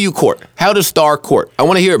 How do you court? How does Star court? I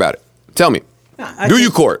want to hear about it. Tell me. Do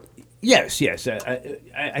you court? Yes.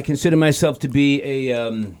 I consider myself to be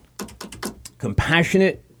a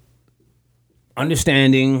compassionate,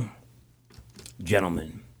 understanding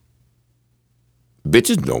gentleman.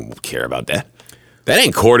 Bitches don't care about that. That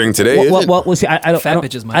ain't courting today, is it? Well, see, I don't. Fat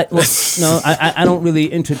bitches might. I don't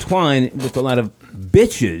really intertwine with a lot of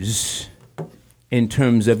bitches in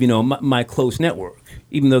terms of my close network.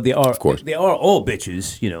 Even though they are all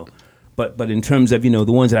bitches, But in terms of the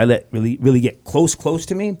ones that I let really get close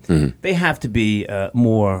to me, they have to be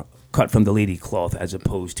more cut from the lady cloth as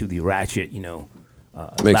opposed to the ratchet,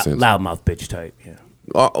 loudmouth bitch type. Yeah.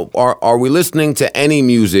 Are we listening to any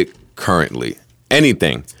music currently?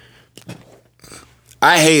 Anything?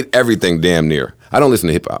 I hate everything damn near. I don't listen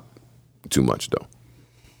to hip hop too much though.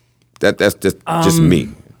 That's just me.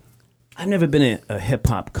 I've never been a hip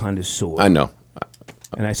hop connoisseur. I know.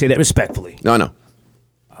 And I say that respectfully. No, I know.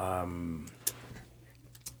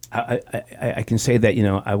 I can say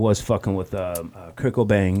that, I was fucking with Kurt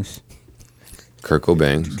Cobain's Kurt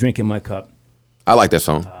Cobain. Drinking My Cup. I like that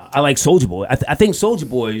song. I like Soulja Boy. I think Soulja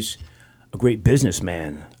Boy's a great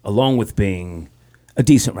businessman, along with being a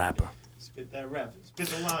decent rapper. Spit that rap. Spit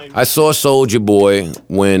the line. I saw Soulja Boy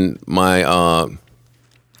when my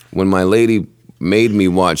lady made me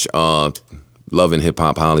watch Love and Hip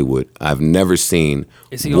Hop Hollywood. I've never seen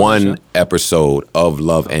Is he on the one show? episode of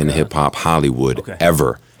Love and Hip Hop Hollywood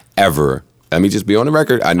ever. Let me just be on the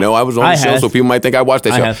record. I know I was on the show, so people might think I watched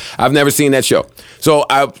that show. I've never seen that show. So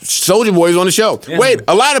Soulja Boy is on the show. Yeah. Wait,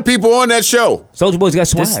 a lot of people on that show. Soulja Boy's got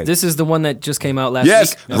swag. This is the one that just came out last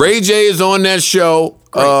Yes, week. Ray J is on that show.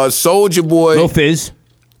 Soulja Boy. Lil Fizz.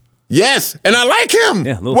 Yes, and I like him.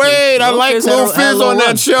 Yeah, Lil Wait, Fizz. I Lil like Fizz Lil had a Fizz little on run.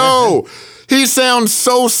 that show. He sounds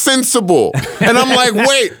so sensible. And I'm like,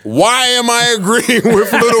 wait, why am I agreeing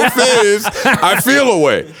with Little Fizz? I feel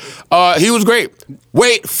away. He was great.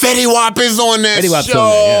 Wait, Fetty Wap is on that Fetty Wap's show.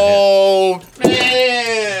 on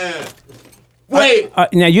Man. Wait.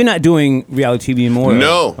 Now, you're not doing reality TV anymore?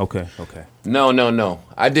 No. Okay. No.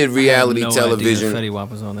 I did reality no television. Idea Fetty Wap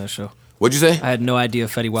was on that show. What'd you say? I had no idea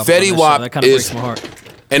Fetty Wap Fetty was on that Wap show. That kind of is- breaks my heart.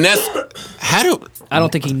 And that's I don't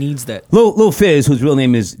think he needs that. Lil Fizz, whose real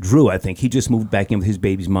name is Drew, I think, he just moved back in with his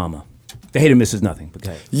baby's mama. The hater misses nothing. But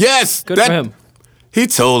go ahead. yes. Good for him. He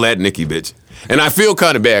told that Nicki bitch. And I feel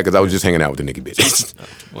kind of bad because I was just hanging out with the Nicki bitch.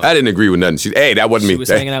 I didn't agree with nothing. That wasn't me. She was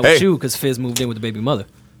Hey, hanging out hey. with you because Fizz moved in with the baby mother.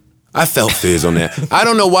 I felt Fizz on that. I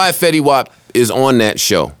don't know why Fetty Wap is on that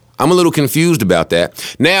show. I'm a little confused about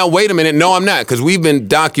that. Now, wait a minute. No, I'm not, because we've been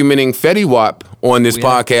documenting Fetty Wap on this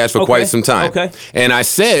podcast for quite some time. Okay. And I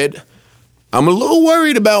said, I'm a little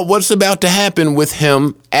worried about what's about to happen with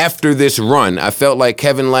him after this run. I felt like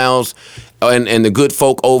Kevin Liles and the good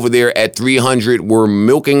folk over there at 300 were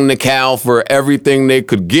milking the cow for everything they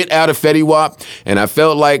could get out of Fetty Wap, and I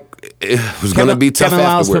felt like it was going to be tough Kevin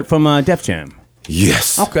Liles afterward. from Def Jam.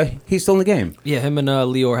 Yes. Okay, he's still in the game. Yeah, him and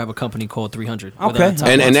Leor have a company called 300. where Okay. they're on top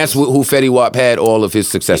And that's monsters. who Fetty Wap had all of his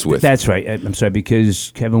success with. That's right. I'm sorry,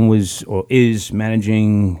 because Kevin was or is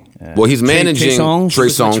managing. Well, he's managing Trey Songz. Trey He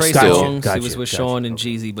was with Songz Trey still. Songz, Gotcha, he was with gotcha. Sean and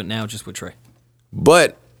Jeezy, but now just with Trey.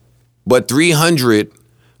 But 300,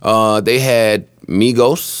 they had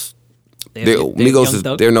Migos. They have Young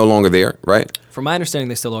Migos they're no longer there, right? From my understanding,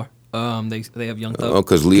 they still are. They have Young Thug. Oh,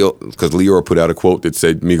 because Leo put out a quote that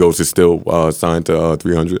said Migos is still signed to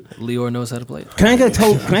 300. Leor knows how to play it. Can I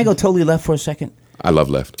go totally left for a second? I love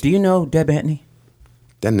Left. Do you know Deb Antony?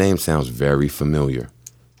 That name sounds very familiar.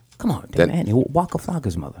 Come on, Deb That- Antony, Waka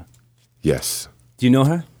Flocka's mother. Yes. Do you know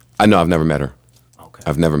her? I know. I've never met her. Okay.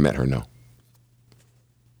 I've never met her. No.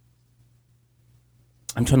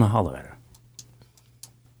 I'm trying to holler at her.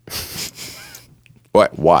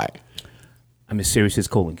 What? Why? I'm as serious as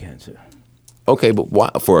colon cancer. Okay, but why?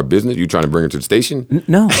 For a business? You trying to bring her to the station?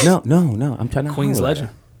 No. I'm trying to Queen's holler legend.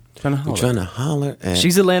 At her. Trying to holler. Trying to holler at.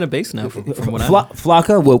 She's Atlanta-based now, from what I know.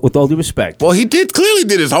 Flocka, with all due respect. Well, he clearly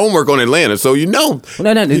did his homework on Atlanta, so you know.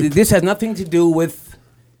 No. This has nothing to do with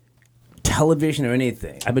television or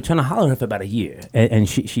anything. I've been trying to holler at her for about a year, and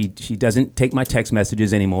she doesn't take my text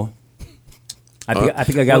messages anymore. I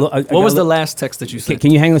think I got. What was the last text that you sent?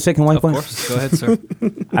 Can you hang on a second, white Of boy? course. Go ahead, sir.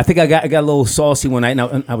 I think I got a little saucy one night,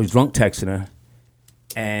 and I was drunk texting her,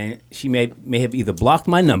 and she may have either blocked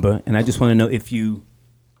my number, and I just want to know if you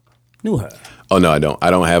knew her. Oh no, I don't. I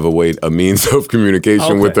don't have a means of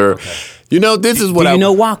communication with her. Okay. You know, this is what Do you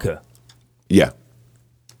know Waka? Yeah.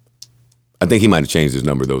 I think he might have changed his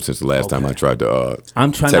number though since the last time I tried to.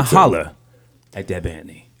 I'm trying to text him. holler at Deb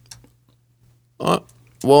Antony.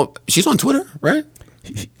 Well, she's on Twitter, right?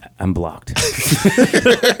 I'm blocked.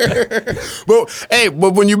 Well, hey,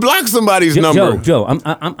 but when you block somebody's number, Joe,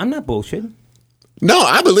 I'm not bullshitting. no,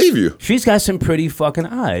 I believe you. She's got some pretty fucking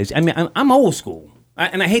eyes. I mean, I'm old school,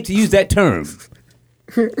 and I hate to use that term.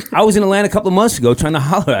 I was in Atlanta a couple of months ago trying to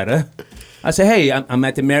holler at her. I said, "Hey, I'm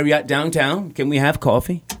at the Marriott downtown. Can we have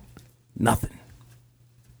coffee?" Nothing.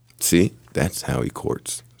 See, that's how he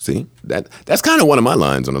courts. See, that's kind of one of my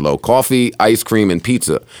lines on the low: coffee, ice cream, and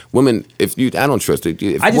pizza. Women, I don't trust it.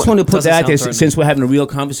 I just want to put Doesn't that out sound there threatening. since we're having a real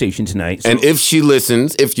conversation tonight. So, And if she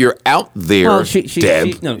listens, if you're out there, well,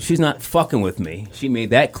 Deb. no, she's not fucking with me. She made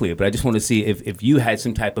that clear. But I just want to see if you had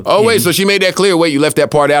some type of. Oh wait, in. so she made that clear. Wait, you left that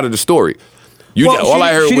part out of the story. Well, All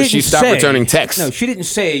I heard was she didn't stopped say- returning texts. No, she didn't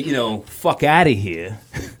say, fuck out of here.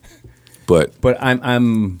 But But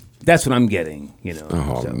I'm that's what I'm getting,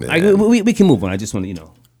 Oh, So, man. we can move on. I just want to,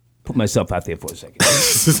 put myself out there for a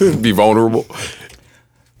second. Be vulnerable.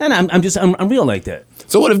 And I'm real like that.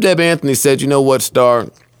 So what if Deb Anthony said, you know what, Star?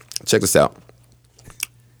 Check this out.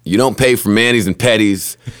 You don't pay for manis and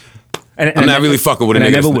petties. And I'm not really fucking with a nigga. I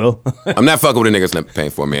never will. I'm not fucking with a nigga that's not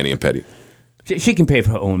paying for a mani and petty. She can pay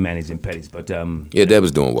for her own manis and petties, but Yeah, Deb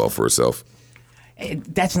is doing well for herself.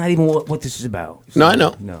 that's not even what this is about. No, I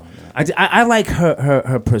know. No. I like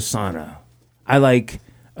her persona. I like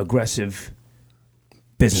aggressive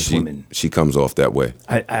businesswomen. She comes off that way.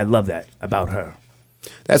 I love that about her.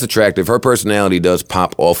 That's attractive. Her personality does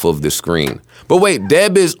pop off of the screen. But wait,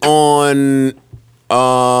 Deb is on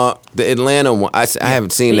the Atlanta one. I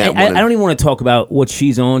haven't seen that one. I don't even want to talk about what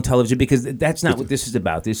she's on television because that's not what this is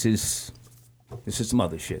about. This is some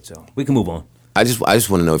other shit. So we can move on. I just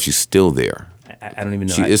want to know if she's still there. I don't even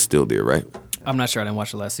know. She is still there, right? I'm not sure. I didn't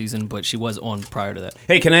watch the last season, but she was on prior to that.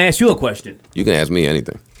 Hey, can I ask you a question? You can ask me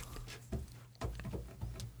anything.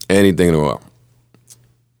 Anything in the world.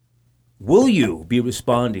 Will you be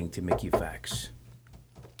responding to Mickey Fax?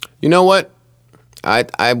 You know what?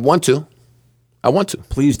 I want to. I want to.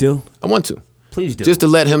 Please do. I want to. Please do. Just to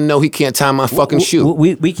let him know he can't tie my fucking shoe.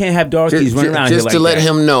 We can't have darkies running around here Just like to let that.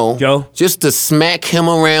 him know. Joe? Just to smack him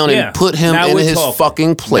around Yeah. and put him Now in we're his talking.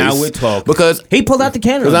 fucking place. Now we're talking. Because he pulled out the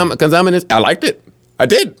camera. Because I'm in his. I liked it. I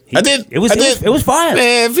did. It was fire.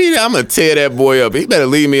 Man, I'm gonna tear that boy up. He better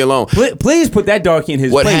leave me alone. Please put that darky in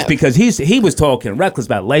his What place happened? because he was talking reckless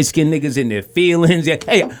about light skinned niggas and their feelings. Yeah.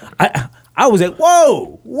 Hey, I was like,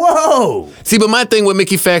 whoa. See, but my thing with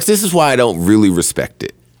Mickey Fax, this is why I don't really respect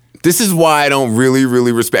it. This is why I don't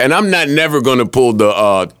really respect. And I'm not never gonna pull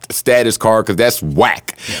the status card because that's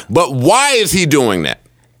whack. But why is he doing that?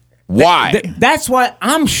 Why? That's why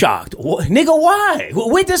I'm shocked. Nigga, why?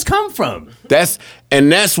 Where'd this come from? That's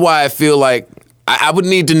why I feel like I would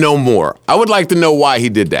need to know more. I would like to know why he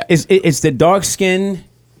did that. It's the dark skin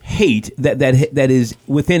hate that is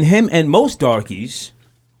within him and most darkies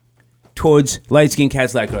towards light skinned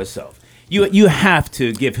cats like ourselves. You have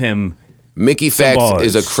to give him. Mickey Fax bars.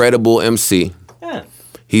 is a credible MC. Yeah.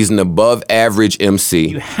 He's an above average MC.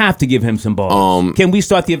 You have to give him some balls. Can we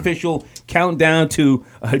start the official countdown to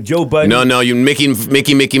Joe Budden? No, you Mickey, baby.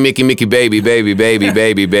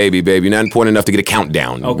 You're not important enough to get a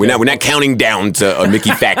countdown. Okay. We're not counting down to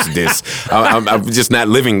Mickey Fax this. I'm just not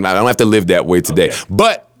living. I don't have to live that way today. Okay.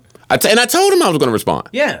 But I told him I was going to respond.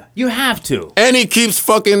 Yeah, you have to. And he keeps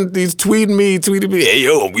he's tweeting me, hey,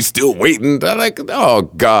 yo, we still waiting. I'm like, oh,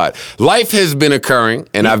 God. Life has been occurring,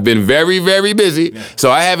 and I've been very, very busy, so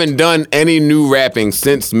I haven't done any new rapping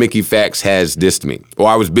since Mickey Fax has dissed me, or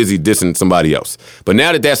I was busy dissing somebody else. But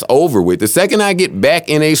now that that's over with, the second I get back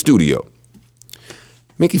in a studio,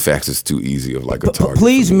 Mickey Fax is too easy of like a target.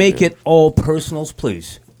 Please make it all personals,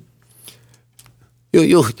 please.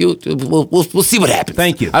 We'll see what happens.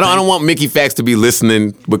 Thank you. I don't want Mickey Fax to be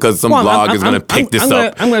listening because some blog is going to pick this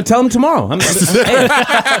up. I'm going to tell him tomorrow.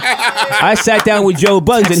 I sat down with Joe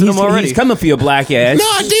Budden, and he's coming for your black ass. No,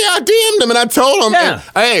 I DM'd him and I told him, Yeah.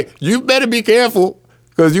 hey, you better be careful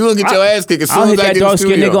because you're going to get your ass kicked as I'll soon hit as I that get in the dark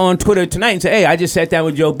skinned studio. nigga on Twitter tonight and say, hey, I just sat down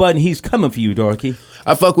with Joe Budden. He's coming for you, darky.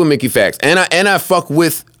 I fuck with Mickey Fax, and I fuck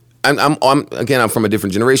with. I'm from a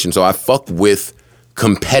different generation, so I fuck with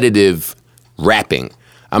competitive rapping.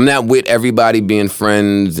 I'm not with everybody being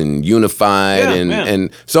friends and unified,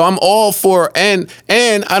 and so I'm all for and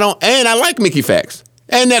I like Mickey Fax,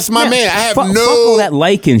 and that's my man. I have fuck all that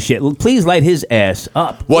liking shit. Please light his ass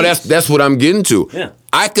up. Well, please. that's what I'm getting to. Yeah.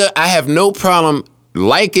 I have no problem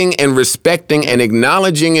liking and respecting and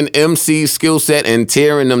acknowledging an MC skill set and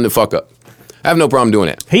tearing them the fuck up. I have no problem doing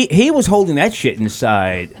that. He was holding that shit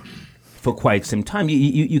inside for quite some time.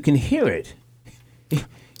 You can hear it.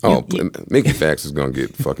 Mickey Fax is gonna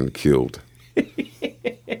get fucking killed.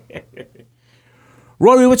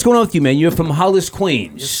 Rory, what's going on with you, man? You're from Hollis,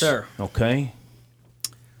 Queens. Yes, sir. Okay.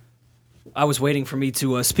 I was waiting for me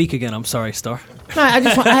to speak again. I'm sorry, Star. No, I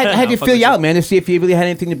had to feel you out, man, to see if you really had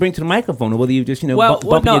anything to bring to the microphone or whether you just,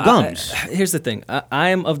 bumping your gums. Here's the thing. I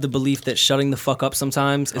am of the belief that shutting the fuck up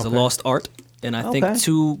sometimes is a lost art. And I think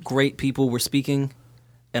two great people were speaking,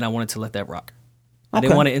 and I wanted to let that rock. I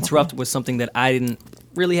didn't want to interrupt with something that I didn't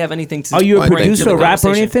really have anything to Are you a bring to producer, the a rapper, or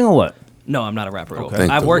conversation. anything, or what? No, I'm not a rapper at all.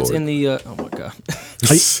 Thank I've the worked Lord. in the. Oh my god.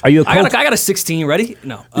 Are you a I coach? got a 16 ready.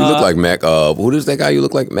 No. You look like Mac. Who is that guy? You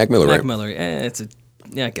look like Mac Miller, Mac right? Miller.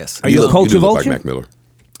 I guess. Are you a look, culture you do look vulture? like Mac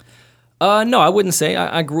Miller. No, I wouldn't say.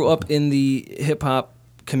 I grew up in the hip hop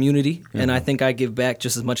community, and I think I give back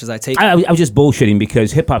just as much as I take. I was just bullshitting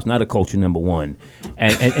because hip hop's not a culture, number one,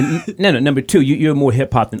 and no, number two, you're more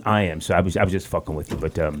hip hop than I am, so I was just fucking with you,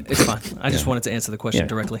 but It's fine. I just wanted to answer the question Yeah.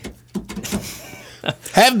 directly.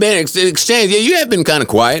 Have been exchange. Yeah, you have been kind of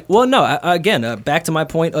quiet. Well, no. Again, back to my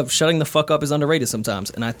point of shutting the fuck up is underrated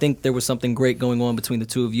sometimes, and I think there was something great going on between the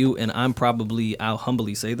two of you. And I'm probably, I'll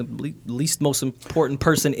humbly say, the least most important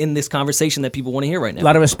person in this conversation that people want to hear right now. A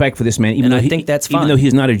lot of respect for this man, even And though I think that's even fine. though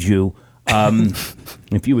he's not a Jew.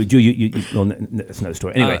 If you were a Jew, well, that's another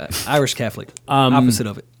story. Anyway, Irish Catholic, opposite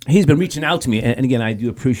of it. he's been reaching out to me, and again, I do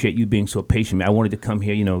appreciate you being so patient. I wanted to come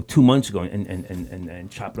here, 2 months ago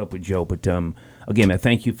and chop it up with Joe. But again, man,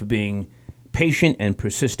 thank you for being patient and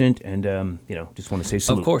persistent, and just want to say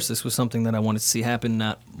salute. Of course, this was something that I wanted to see happen,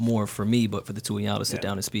 not more for me, but for the two of y'all to sit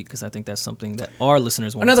down and speak, because I think that's something that our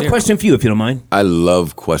listeners want to Another hear. question for you, if you don't mind. I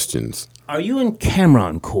love questions. Are you and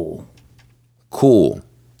Cameron cool? Cool.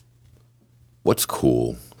 What's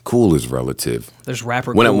cool? Cool is relative. There's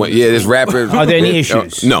rapper. When I cool. went, yeah, there's rapper. Are there any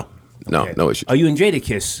issues? No, Okay. no issues. Are you and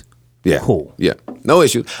Jadakiss Yeah, cool? Yeah, no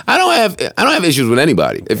issues. I don't have issues with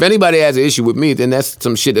anybody. If anybody has an issue with me, then that's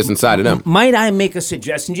some shit that's inside of them. Might I make a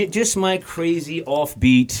suggestion? Just my crazy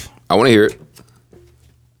offbeat. I want to hear it.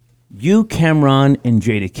 You, Cameron, and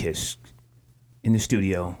Jadakiss in the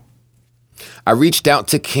studio. I reached out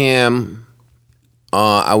to Cam.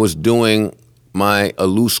 I was doing a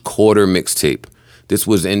loose quarter mixtape. This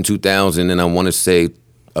was in 2000, and I want to say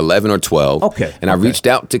 11 or 12. Okay. And I reached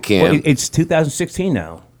out to Cam. Well, it's 2016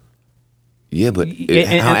 now. Yeah, but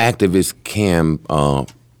how active is Cam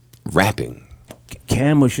rapping?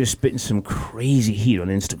 Cam was just spitting some crazy heat on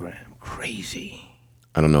Instagram. Crazy.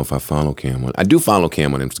 I don't know if I follow Cam on. I do follow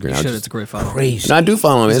Cam on Instagram. You should. It's a great follow. Crazy. No, I do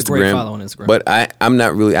follow him on He's a Instagram. great follow on Instagram. But I'm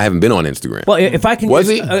not really. I haven't been on Instagram. Well, if I can Was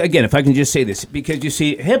just, he? Again, if I can just say this, because you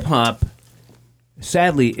see, hip hop,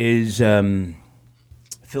 sadly, is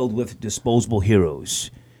filled with disposable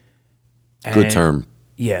heroes. Good And- term.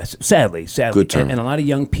 Yes, sadly. Good term. And a lot of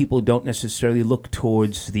young people don't necessarily look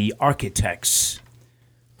towards the architects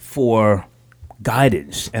for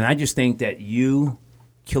guidance. And I just think that you,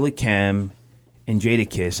 Killer Cam, and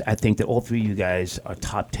Jadakiss, I think that all three of you guys are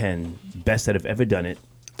top 10 best that have ever done it,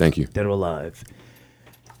 Thank you. that are alive.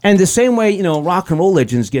 And the same way, rock and roll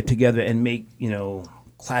legends get together and make,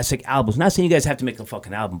 classic albums. Not saying you guys have to make a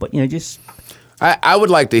fucking album, but, just I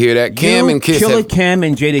would like to hear that. Cam you, and Kiss. Killer Cam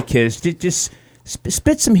and Jadakiss, just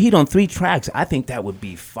spit some heat on 3 tracks. I think that would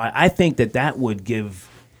be fine. I think that would give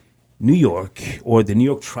New York or the New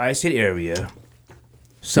York tri-state area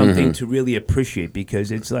something to really appreciate,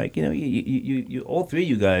 because it's like, you all three of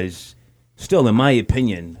you guys still, in my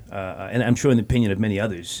opinion, and I'm sure in the opinion of many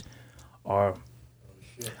others, are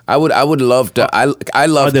I would love to. I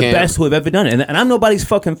love the Cam. best who have ever done it. And I'm nobody's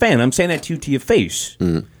fucking fan. I'm saying that to you to your face.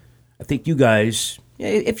 I think you guys,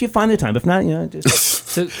 if you find the time, if not, just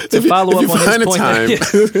To follow if up you on find his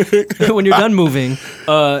the point, when you're done moving,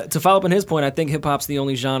 to follow up on his point, I think hip hop's the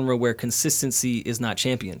only genre where consistency is not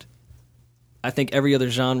championed. I think every other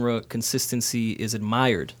genre, consistency is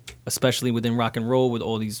admired, especially within rock and roll, with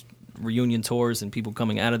all these reunion tours and people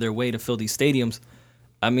coming out of their way to fill these stadiums.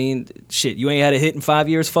 I mean, shit, you ain't had a hit in 5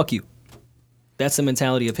 years, fuck you. That's the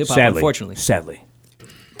mentality of hip hop, unfortunately. Sadly.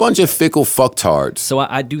 Bunch of fickle fucktards. So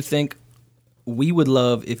I do think we would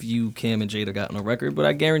love if you, Cam, and Jada got on a record, but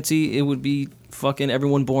I guarantee it would be fucking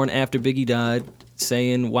everyone born after Biggie died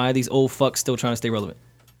saying, why are these old fucks still trying to stay relevant?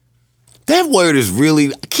 That word is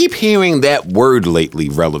really. I keep hearing that word lately.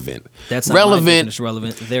 Relevant. That's not my relevant. definition of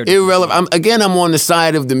relevant. Their Irrelevant. I'm on the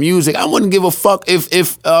side of the music. I wouldn't give a fuck if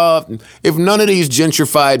none of these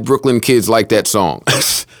gentrified Brooklyn kids like that song.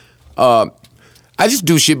 I just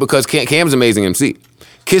do shit because Cam's an amazing MC.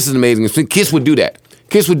 Kiss is an amazing MC. Kiss would do that.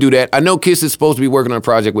 Kiss would do that. I know Kiss is supposed to be working on a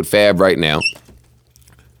project with Fab right now.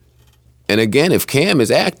 And again, if Cam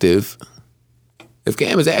is active, then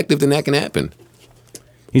that can happen.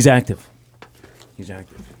 He's active.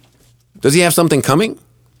 Does he have something coming?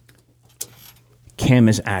 Cam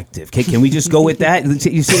is active. Can we just go with that?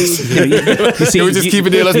 You see, Can we just keep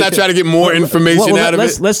it there? Let's not try to get more information out of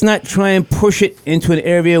it. Let's not try and push it into an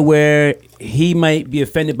area where he might be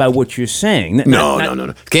offended by what you're saying.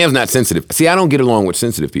 No. Cam's not sensitive. See, I don't get along with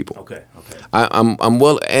sensitive people. Okay. I'm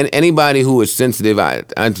well, and anybody who is sensitive,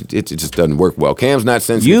 it just doesn't work well. Cam's not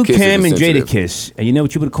sensitive. You, Kiss Cam, and isn't sensitive. Jadakiss, and you know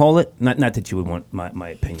what you would call it? Not that you would want my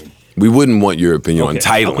opinion. We wouldn't want your opinion on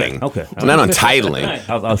Okay, titling. okay. We're not on titling.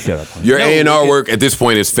 I'll shut up. Your A&R work at this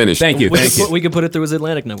point is finished. Thank you. We could put it through his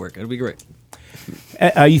Atlantic network. It'd be great.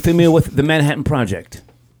 Are you familiar with the Manhattan Project?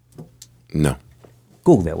 No.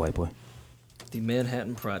 Google that, white boy. The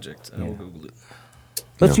Manhattan Project. I will Google it.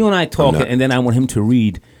 Let's No, you and I talk, I'm not. and then I want him to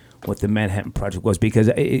read what the Manhattan Project was, because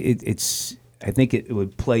it's. I think it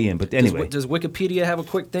would play in. But anyway. Does Wikipedia have a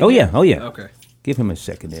quick thing? Oh, yeah. Okay. Give him a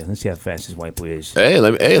second there. Let's see how fast this white boy is. Hey,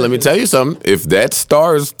 let me tell you something. If that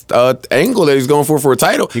Star's angle that he's going for a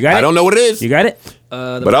title, You got it? I don't know what it is. You got it?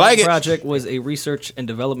 The But I like it. project was a research and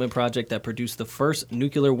development project that produced the first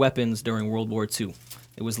nuclear weapons during World War II.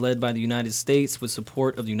 It was led by the United States with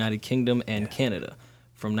support of the United Kingdom and Canada.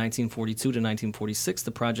 From 1942 to 1946,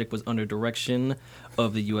 the project was under direction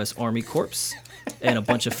of the U.S. Army Corps and a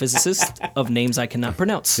bunch of physicists of names I cannot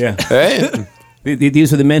pronounce. Yeah. Hey,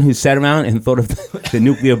 These are the men who sat around and thought of the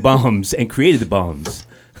nuclear bombs and created the bombs.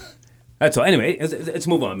 That's all. Anyway, let's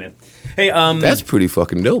move on, man. Hey, that's pretty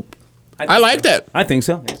fucking dope. I like that. I think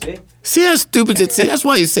so. See how stupid it is? That's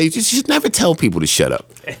why you say you should never tell people to shut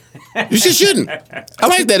up. You just shouldn't. I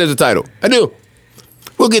like that as a title. I do.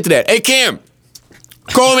 We'll get to that. Hey, Cam.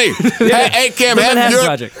 Call me. Hey, Cam, The Manhattan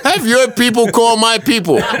Project. have your people call my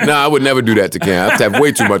people. Nah, I would never do that to Cam. I have to have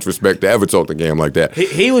way too much respect to ever talk to Cam like that.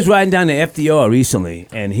 He was riding down the FDR recently,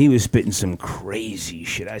 and he was spitting some crazy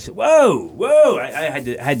shit. I said, "Whoa!" I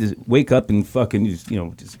had to wake up and fucking just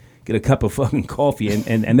get a cup of fucking coffee.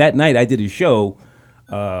 And that night I did a show,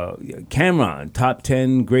 Cameron, top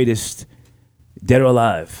 10 greatest dead or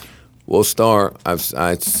alive. Well, Star, I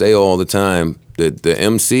say all the time that the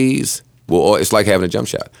MCs it's like having a jump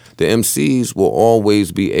shot. The MCs will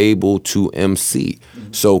always be able to MC.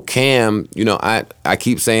 So Cam, I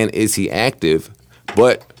keep saying, is he active?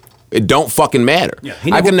 But it don't fucking matter. Yeah,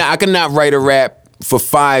 I cannot write a rap for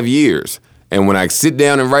 5 years, and when I sit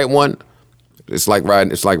down and write one, it's like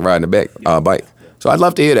riding a bike. So I'd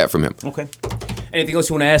love to hear that from him. Okay. Anything else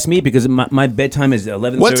you want to ask me? Because my bedtime is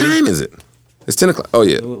 11:30. What time is it? It's 10 o'clock. Oh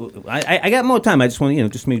yeah. I got more time. I just want to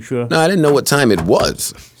just make sure. No, I didn't know what time it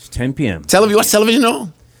was. It's 10 p.m. Television? What's television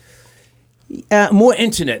on? More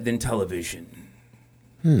internet than television.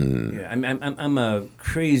 Yeah, I'm a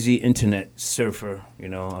crazy internet surfer.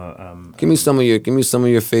 Give me some of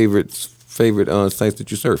your favorite sites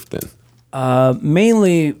that you surf then.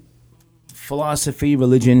 Mainly philosophy,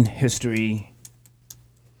 religion, history.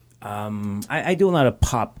 I do a lot of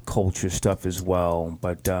pop culture stuff as well,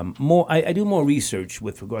 but I do more research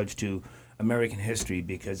with regards to American history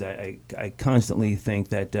because I constantly think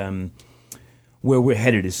that where we're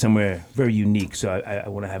headed is somewhere very unique. So I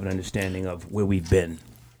want to have an understanding of where we've been.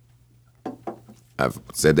 I've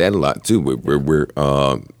said that a lot too. We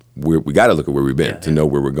got to look at where we've been to know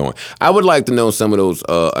where we're going. I would like to know some of those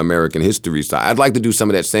American history stuff. I'd like to do some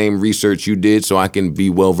of that same research you did so I can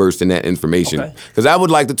be well versed in that information. Because I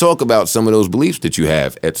would like to talk about some of those beliefs that you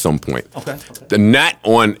have at some point. Okay. They're not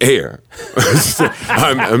on air.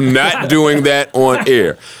 I'm not doing that on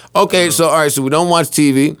air. Okay, so all right, so we don't watch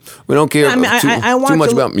TV. We don't care too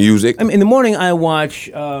much about music. In the morning I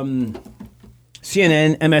watch CNN,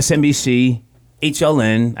 MSNBC,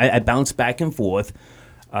 HLN. I bounce back and forth.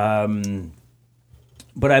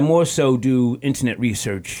 But I more so do internet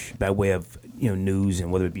research by way of news,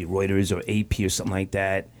 and whether it be Reuters or AP or something like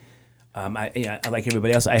that. I like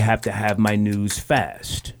everybody else. I have to have my news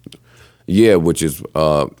fast. Yeah, which is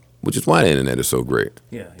why the internet is so great.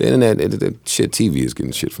 Yeah, the internet, TV is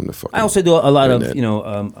getting shit from the fucking. I also do a lot internet.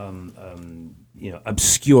 of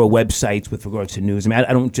obscure websites with regards to news.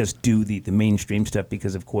 I don't just do the mainstream stuff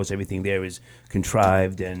because, of course, everything there is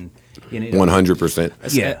contrived and 100%.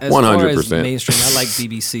 Yeah, as 100%. far as mainstream, I like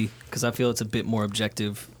BBC because I feel it's a bit more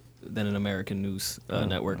objective than an American news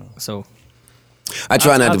network. So I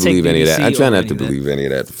try not I'll to believe take any of that. I BBC try over not to any of that. believe any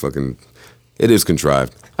of that. Fucking, it is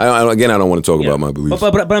contrived. I don't want to talk about my beliefs.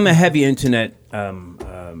 But I'm a heavy internet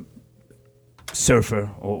surfer,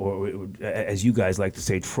 or as you guys like to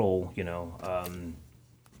say, troll.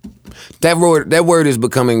 That word is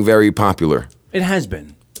becoming very popular. It has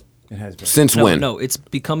been. Since when? No, it's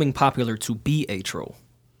becoming popular to be a troll.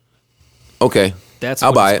 Okay. That's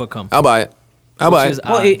I'll what buy it's it. become. I'll buy it. Which is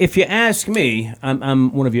Well, odd. if you ask me,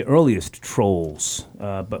 I'm one of your earliest trolls,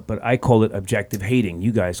 but I call it objective hating.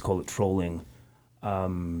 You guys call it trolling.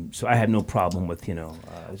 So I have no problem with I some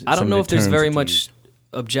don't know of if the there's terms very that you much use.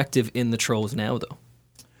 objective in the trolls now, though.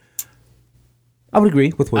 I would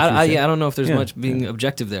agree with what you said. I don't know if there's Yeah, much being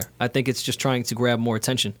objective there. I think it's just trying to grab more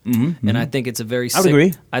attention, and I think it's a very. I would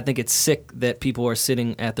agree. I think it's sick that people are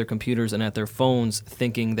sitting at their computers and at their phones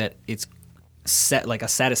thinking that it's set like a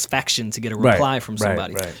satisfaction to get a Right, reply from right,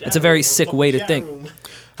 somebody. right. It's a very sick way to think.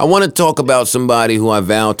 I want to talk about somebody who I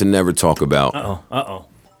vowed to never talk about. Uh-oh.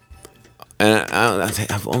 And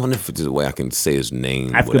I wonder if there's a way I can say his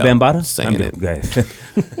name. Africa without Bambaataa? saying I'm it.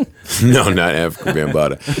 guys. No, not Africa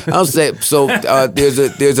Bambaataa. I'll say so.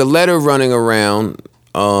 There's a letter running around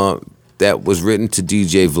that was written to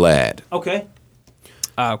DJ Vlad, Okay.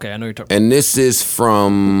 Okay, I know you're talking. and this is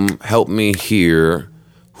from. Help me here.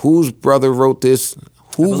 Whose brother wrote this?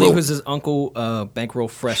 Who I believe wrote? it was his uncle, Bankroll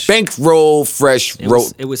Fresh. Bankroll Fresh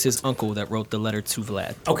wrote, It was his uncle that wrote the letter to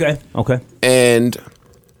Vlad. Okay. and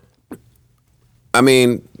I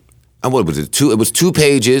mean, what was it? It was 2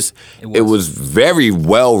 pages. It was very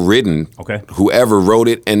well written. Okay. Whoever wrote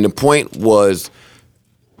it, and the point was,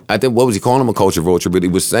 I think, what was he calling him, a culture vulture? But he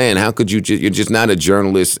was saying, how could you? You're just not a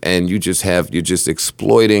journalist, and you're just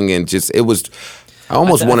exploiting, and just it was. I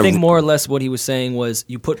almost want I think to. more or less what he was saying was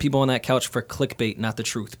you put people on that couch for clickbait, not the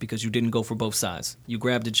truth, because you didn't go for both sides. You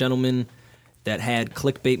grabbed a gentleman that had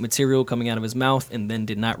clickbait material coming out of his mouth and then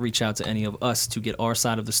did not reach out to any of us to get our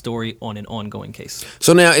side of the story on an ongoing case.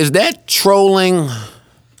 So now, is that trolling?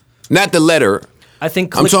 Not the letter. I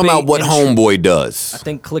think I'm talking about what and Homeboy does. I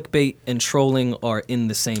think clickbait and trolling are in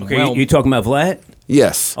the same Okay, realm. you talking about Vlad?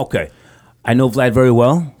 Yes. Okay. I know Vlad very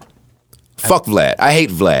well. Fuck Vlad. I hate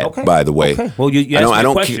Vlad. Okay. By the way. Okay. Well, you asked me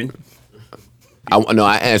a question. No,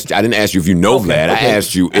 I didn't ask you if you know Okay, Vlad. okay. I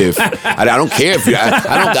asked you if I don't care if you.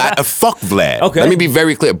 I don't. Fuck Vlad. Okay. Let me be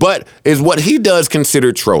very clear. But is what he does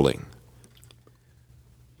considered trolling?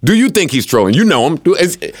 Do you think he's trolling? You know him.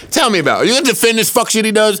 Tell me about it. You gonna defend this fuck shit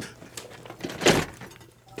he does?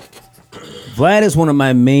 Vlad is one of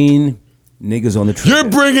my main niggas on the trip. You're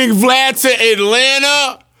bringing Vlad to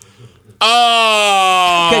Atlanta?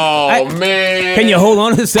 Oh man! Can you hold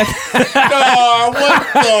on a second? Oh,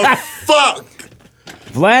 what the fuck?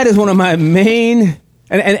 Vlad is one of my main,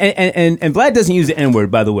 and Vlad doesn't use the N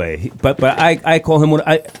word, by the way. But I call him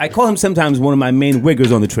I call him sometimes one of my main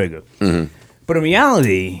wiggers on the trigger. Mm-hmm. But in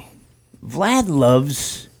reality, Vlad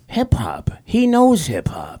loves hip hop. He knows hip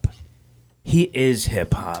hop. He is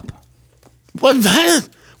hip hop. What?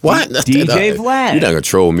 What? DJ Vlad. You're not gonna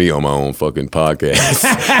troll me on my own fucking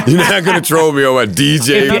podcast. You're not gonna troll me on my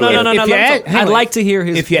DJ If- Vlad. No. If you I'd hang on. like to hear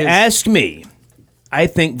his. If you his- ask me, I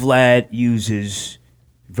think Vlad uses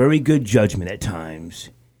very good judgment at times.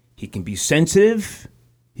 He can be sensitive.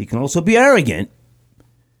 He can also be arrogant.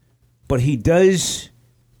 But he does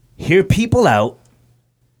hear people out.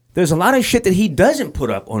 There's a lot of shit that he doesn't put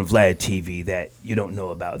up on Vlad TV that you don't know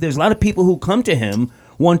about. There's a lot of people who come to him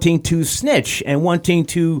wanting to snitch and wanting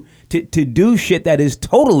to do shit that is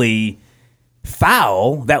totally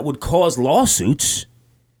foul, that would cause lawsuits.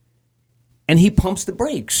 And he pumps the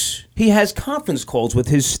brakes. He has conference calls with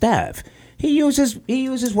his staff. He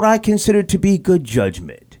uses what I consider to be good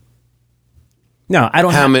judgment. No, I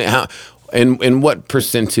don't. In what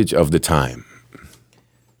percentage of the time?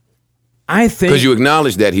 I think Because you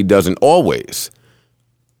acknowledge that he doesn't always.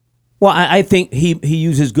 Well, I think he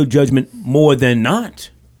uses good judgment more than not.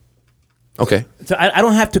 Okay. So I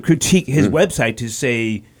don't have to critique his website to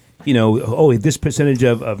say, this percentage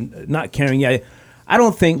of not caring. Yeah, I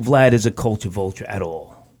don't think Vlad is a culture vulture at all.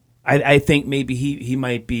 I think maybe he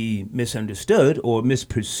might be misunderstood or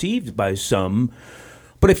misperceived by some.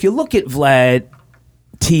 But if you look at Vlad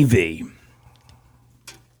TV,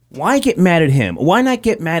 why get mad at him? Why not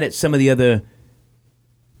get mad at some of the other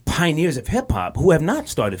pioneers of hip hop who have not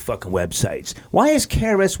started fucking websites? Why is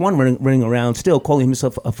KRS-One running around still calling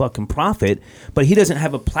himself a fucking prophet, but he doesn't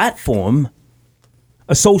have a platform,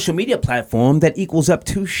 a social media platform that equals up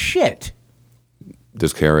to shit?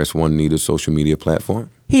 Does KRS-One need a social media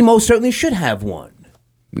platform? He most certainly should have one.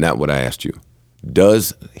 Not what I asked you.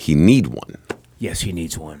 Does he need one? Yes, he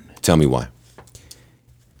needs one. Tell me why.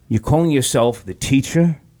 You're calling yourself the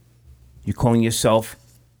teacher. You're calling yourself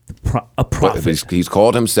a prophet. But he's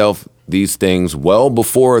called himself these things well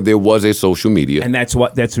before there was a social media. And that's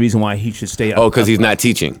the reason why he should stay up. Oh, because he's not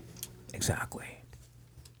teaching Exactly.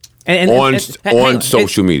 on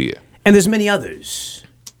social media. And there's many others.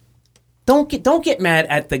 Don't get mad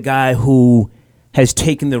at the guy who has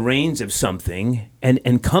taken the reins of something and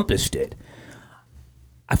encompassed it.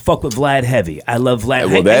 I fuck with Vlad heavy. I love Vlad.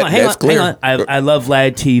 Well, that's clear. I love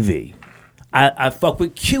Vlad TV. I fuck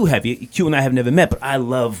with Q heavy. Q and I have never met, but I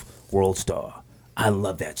love World Star. I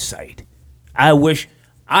love that site. I wish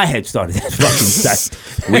I had started that fucking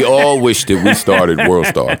site. We all wish that we started World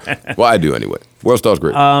Star. Well, I do anyway. World Star's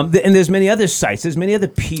great. And there's many other sites. There's many other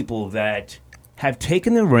people that have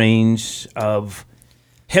taken the reins of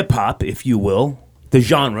hip hop, if you will, the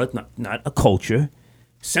genre, not a culture,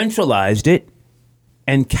 centralized it,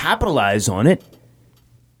 and capitalized on it.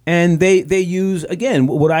 And they use, again,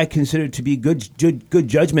 what I consider to be good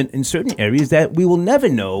judgment in certain areas that we will never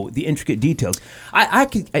know the intricate details. I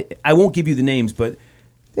won't give you the names, but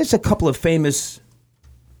there's a couple of famous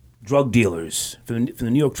drug dealers from the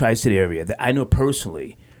New York Tri-State area that I know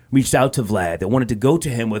personally reached out to Vlad that wanted to go to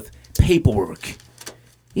him with paperwork.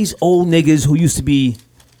 These old niggas who used to be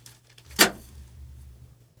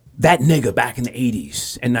that nigga back in the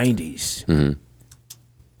 80s and 90s. Mm-hmm.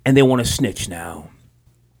 And they want to snitch now.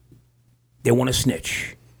 they want to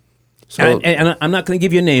snitch. So, And I'm not going to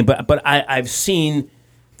give you a name, but I've seen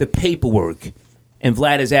the paperwork, and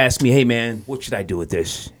Vlad has asked me, hey, man, what should I do with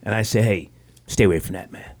this? And I say, hey, stay away from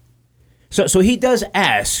that, man. So he does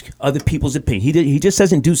ask other people's opinion. He just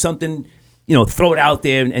doesn't do something, throw it out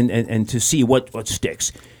there and to see what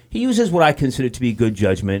sticks. He uses what I consider to be good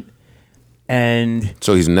judgment. And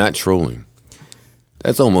so he's not trolling.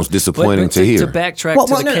 That's almost disappointing to hear. To backtrack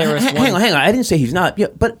to the KRS-One. Hang on. I didn't say he's not. Yeah,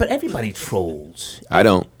 but everybody trolls. I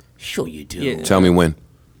don't. Sure you do. Yeah. Tell me when.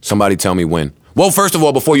 Somebody tell me when. Well, first of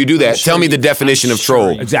all, before you do that, tell me the definition of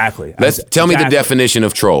troll. Exactly. Tell me the definition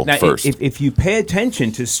of troll now, first. If you pay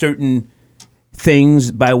attention to certain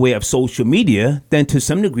things by way of social media, then to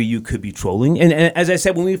some degree you could be trolling. And as I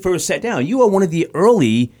said when we first sat down, you are one of the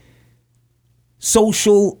early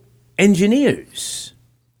social engineers.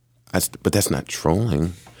 But that's not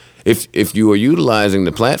trolling. If you are utilizing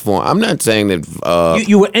the platform, I'm not saying that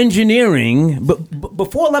you were engineering, but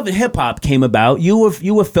before Love and Hip Hop came about, you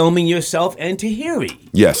were filming yourself and Tahiri.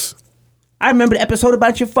 Yes. I remember the episode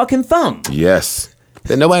about your fucking thumb. Yes.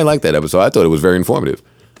 Nobody liked that episode. I thought it was very informative.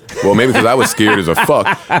 Well, maybe because I was scared as a fuck.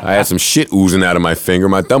 I had some shit oozing out of my finger.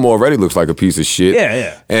 My thumb already looks like a piece of shit.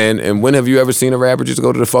 Yeah. And when have you ever seen a rapper just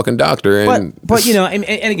go to the fucking doctor? And but and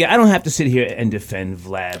again, I don't have to sit here and defend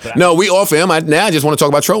Vlad. But no, we offer him. Now I just want to talk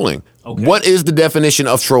about trolling. Okay. What is the definition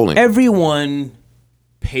of trolling? Everyone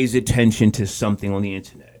pays attention to something on the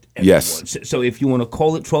internet. Everyone. Yes. So if you want to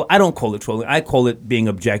call it troll, I don't call it trolling. I call it being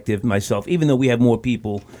objective myself, even though we have more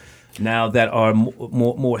people now that are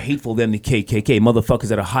more hateful than the KKK, motherfuckers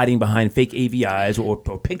that are hiding behind fake AVIs or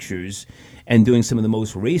pictures and doing some of the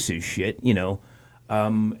most racist shit,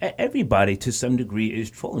 everybody to some degree is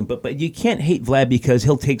trolling. But you can't hate Vlad because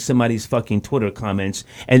he'll take somebody's fucking Twitter comments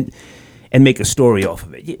and make a story off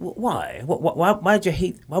of it. Why? Why would you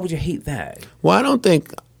hate? Why would you hate that? Well, I don't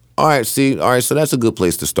think. All right, so that's a good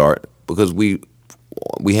place to start because we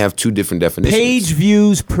have two different definitions. Page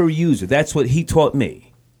views per user. That's what he taught me.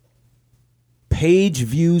 Page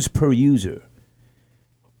views per user.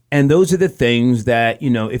 And those are the things that,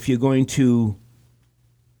 if you're going to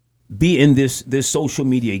be in this social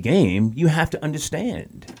media game, you have to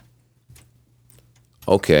understand.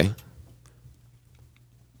 Okay.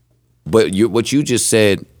 But what you just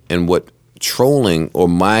said and what trolling or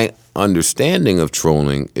my understanding of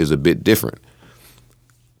trolling is a bit different.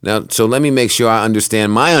 Now, so let me make sure I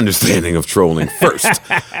understand my understanding of trolling first.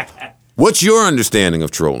 What's your understanding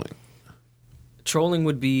of trolling? Trolling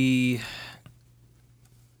would be,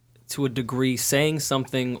 to a degree, saying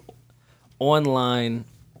something online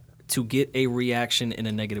to get a reaction in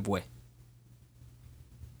a negative way.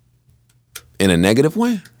 In a negative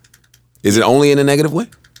way? Is it only in a negative way?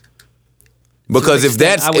 Because if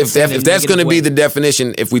that's going to be the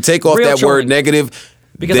definition, if we take off Real that trolling. Word negative,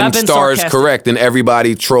 Because then I've been Star is sarcastic. correct and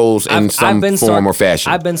everybody trolls in some form or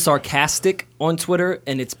fashion. I've been sarcastic on Twitter,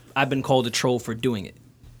 and I've been called a troll for doing it.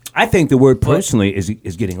 I think the word personally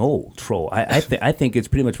is getting old. Troll. I think it's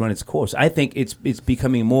pretty much run its course. I think it's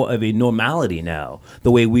becoming more of a normality now.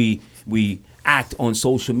 The way we act on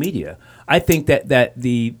social media. I think that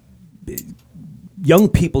the young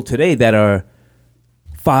people today that are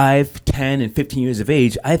 5, 10, and 15 years of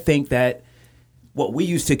age, I think that what we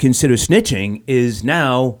used to consider snitching is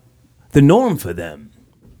now the norm for them.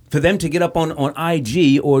 For them to get up on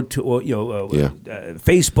IG or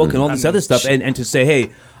Facebook and all this other stuff and to say,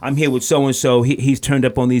 hey, I'm here with so and so. He's turned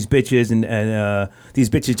up on these bitches and these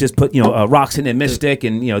bitches just put rocks in their mystic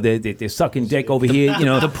and they're sucking dick over here.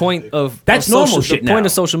 The point of that's of normal social, shit The now. point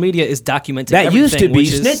of social media is documenting That used to everything, be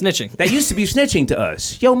which is snitching. That used to be snitching to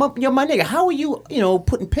us. Yo, my nigga, how are you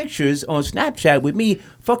putting pictures on Snapchat with me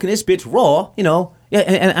fucking this bitch raw?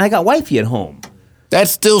 And I got wifey at home.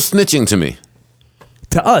 That's still snitching to me.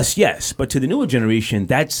 To us, yes, but to the newer generation,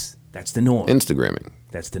 that's the norm. Instagramming.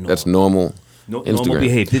 That's the norm. That's normal. Normal Instagram.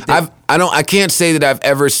 behavior. I can't say that I've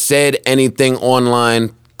ever said anything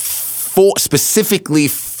online specifically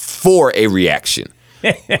for a reaction.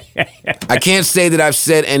 I can't say that I've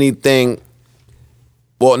said anything.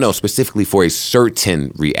 Well, no, specifically for a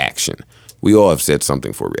certain reaction. We all have said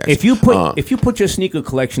something for a reaction. If you put your sneaker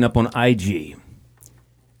collection up on IG,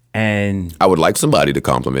 and I would like somebody to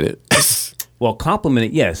compliment it. Well, compliment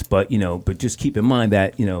it, yes, but just keep in mind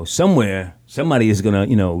that somewhere somebody is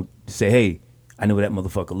gonna say, hey, I know where that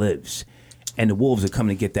motherfucker lives, and the wolves are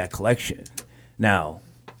coming to get that collection. Now,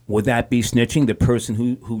 would that be snitching? The person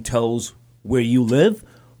who tells where you live,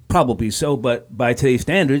 probably so, but by today's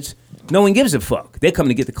standards, no one gives a fuck. They're coming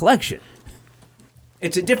to get the collection.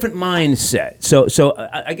 It's a different mindset. So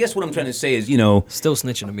I guess what I'm trying to say is, Still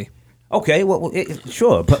snitching to me. Okay, well,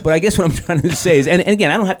 sure, but I guess what I'm trying to say is, and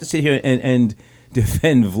again, I don't have to sit here and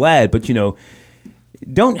defend Vlad, but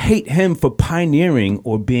don't hate him for pioneering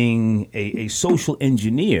or being a social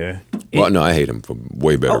engineer. Well, no, I hate him for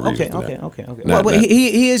way better reasons. Okay. Well,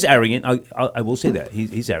 he is arrogant. I will say that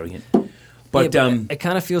he's arrogant. But, it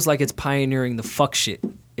kind of feels like it's pioneering the fuck shit.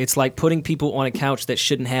 It's like putting people on a couch that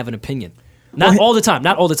shouldn't have an opinion. Not all the time.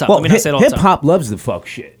 Let me not say it all the time. Hip hop loves the fuck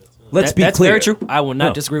shit. Let's be clear. That's very true. I will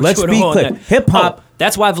not disagree with you at all. Let's be clear. Hip hop.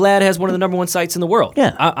 That's why Vlad has one of the number one sites in the world.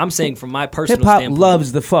 Yeah. I'm saying from my personal Hip hop standpoint.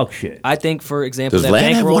 loves the fuck shit. I think, for example, Does that Vlad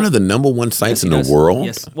have bankroll, one of the number one sites in the does. world?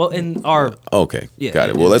 Yes. Well, in our Okay, Yeah, got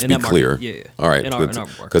it. in- Well, let's in be that clear. market. Yeah. All right, In our market.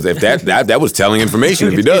 because if that was telling information,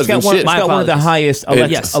 if he does, It's got then one, shit. it's got one of the apologies. highest Alexa,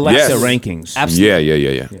 Yes. Alexa Yes. rankings.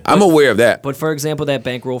 Absolutely. Yeah. I'm aware of that. But for example, that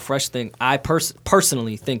bankroll fresh thing, I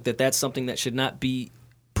personally think that that's something that should not be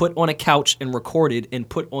put on a couch and recorded and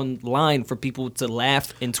put online for people to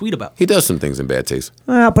laugh and tweet about. He does some things in bad taste.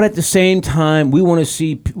 But at the same time, we want to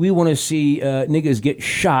see niggas get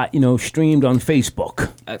shot, streamed on Facebook.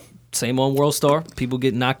 Same on World Star. People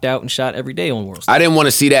get knocked out and shot every day on World Star. I didn't want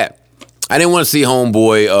to see that. I didn't want to see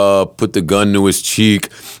homeboy put the gun to his cheek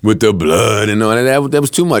with the blood and all that. That was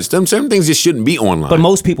too much. Certain things just shouldn't be online. But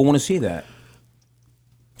most people want to see that.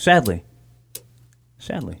 Sadly.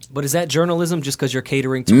 But is that journalism just because you're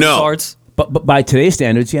catering to No. retards? But by today's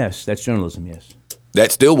standards, yes, that's journalism. Yes.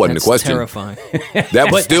 That still wasn't That's the question. terrifying.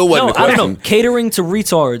 That still wasn't No, the I question. don't know. Catering to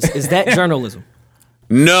retards, is that journalism?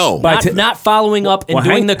 No. Not following up and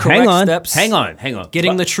doing the correct steps. Hang on.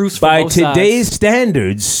 Getting the truth from By both sides. today's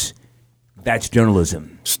standards, that's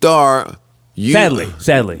journalism. Star, you.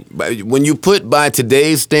 Sadly. When you put by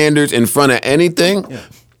today's standards in front of anything,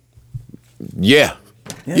 yeah.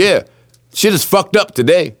 Shit is fucked up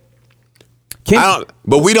today.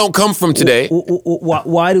 But we don't come from today.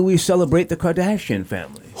 Why do we celebrate the Kardashian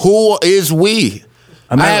family? Who is we?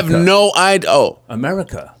 America. I have no idea. Oh,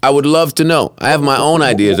 America. I would love to know. I have my own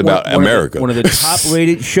ideas about America. One of the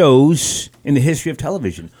top-rated shows in the history of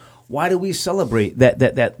television. Why do we celebrate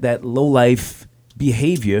that low-life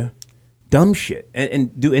behavior, dumb shit?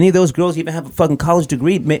 And do any of those girls even have a fucking college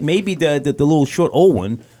degree? Maybe the little short old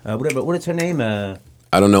one, whatever. What is her name?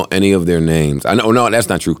 I don't know any of their names. I know. No, that's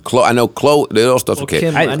not true. I know Chloe. They all stuff's okay.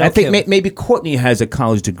 Kim, I think Kim. maybe Courtney has a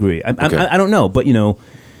college degree. Okay. I don't know, but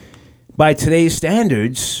by today's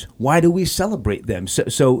standards, why do we celebrate them?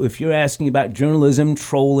 So if you're asking about journalism,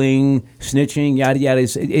 trolling, snitching, yada yada,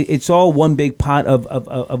 it's all one big pot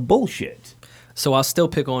of bullshit. So I'll still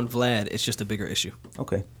pick on Vlad. It's just a bigger issue.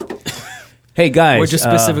 Okay. Hey guys, We're just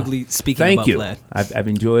specifically speaking thank about you. Vlad. I've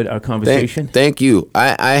enjoyed our conversation. Thank you.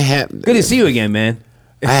 I have. Good to see you again, man.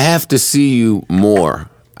 I have to see you more.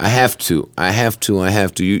 I have to.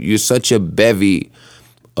 You're such a bevy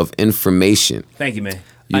of information. Thank you, man.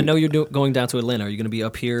 I know you're going down to Atlanta. Are you going to be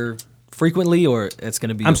up here frequently, or it's going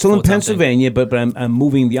to be? I'm a still in full-time Pennsylvania, but I'm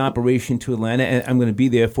moving the operation to Atlanta, and I'm going to be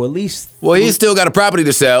there for at least. Well, he's still got a property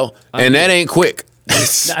to sell, and that ain't quick.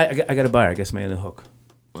 I got a buyer. I guess my on the hook. Thing?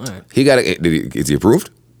 All right. He got. Is he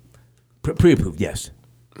approved? Pre-approved, yes.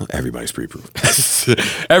 Everybody's pre-approved.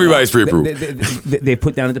 Everybody's pre-approved. They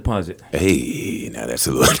put down a deposit. Hey, now that's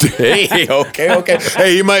a little. Hey, okay.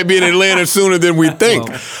 Hey, he might be in Atlanta sooner than we think.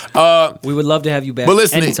 We would love to have you back. But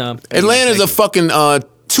listen, anytime. Atlanta's a fucking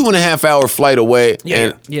 2.5 hour flight away,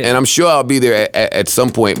 and I'm sure I'll be there at some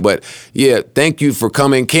point. But yeah, thank you for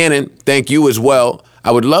coming, Cannon. Thank you as well. I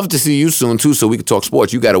would love to see you soon too, so we can talk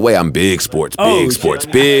sports. You got away. I'm big sports guy,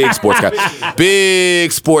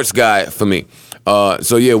 big sports guy for me.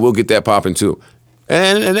 So yeah, we'll get that popping too.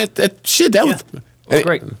 And that shit, that was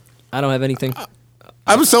great. I don't have anything.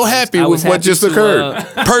 I'm so happy I with was what happy just to, occurred.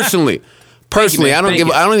 Personally, man. I Thank you.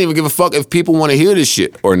 don't even give a fuck if people want to hear this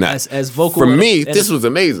shit or not. As vocal for and- me, and- this was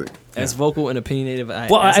amazing. As vocal and opinionative as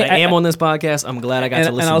Well, I I am on this podcast, I'm glad I got to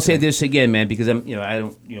listen. And I'll to say it. this again, man, because I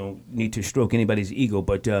don't, need to stroke anybody's ego,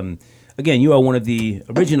 but again, you are one of the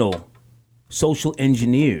original social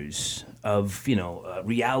engineers of,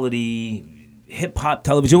 reality, hip hop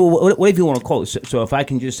television, whatever you want to call it. So if I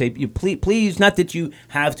can just say, please, not that you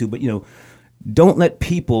have to, but don't let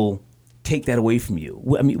people take that away from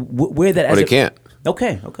you. I mean, wear that. They can't.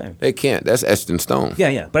 Okay. They can't. That's etched in stone.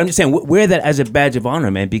 Yeah. But I'm just saying, wear that as a badge of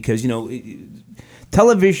honor, man, because,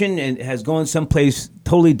 television has gone someplace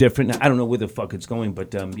totally different. I don't know where the fuck it's going,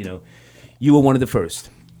 but, you were one of the first.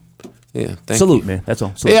 Yeah. Salute, man. That's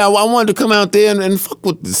all. Salute. Yeah, I wanted to come out there and fuck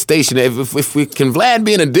with the station. If we can, Vlad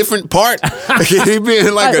be in a different part, can he be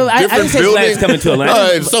in like I a different didn't say building? Vlad's coming to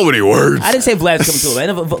Atlanta. In so many words. I didn't say Vlad's coming to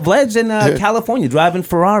Atlanta. Vlad's in California driving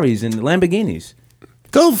Ferraris and Lamborghinis.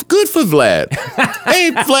 Good for Vlad.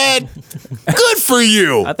 Hey, Vlad, good for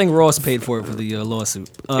you. I think Ross paid for it for the lawsuit.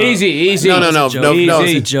 Easy. No. It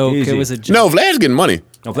was a joke. Easy. It was a joke. No, Vlad's getting money.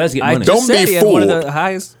 No, let's get I money. just Don't said be he had one of fooled. the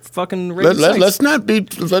highest fucking rated Let's sites. not be.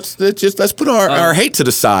 Let's put our hate to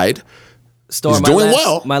the side. Star, He's my doing last,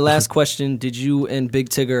 well. My last question: did you and Big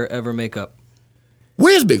Tigger ever make up?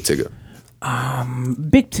 Where's Big Tigger?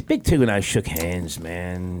 Big Tigger and I shook hands,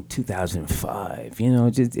 man. 2005. You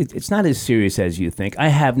know, it's not as serious as you think. I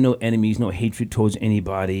have no enemies, no hatred towards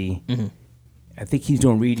anybody. Mm-hmm. I think he's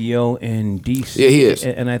doing radio in DC. Yeah, he is.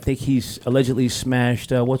 And I think he's allegedly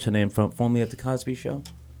smashed. What's her name from formerly at the Cosby Show?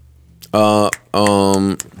 Trudy.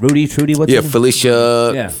 What's her name?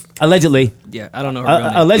 Felicia. Yeah, allegedly. Yeah, I don't know her real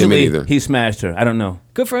name. Allegedly, neither. he smashed her. I don't know.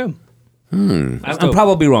 Good for him. I'm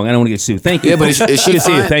probably wrong. I don't want to get sued. Thank you. Yeah, but is she Good to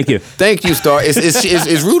see you. fine? Thank you. Thank you, Star.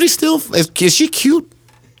 Is Rudy still? Is she cute?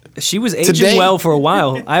 She was aging Today- well for a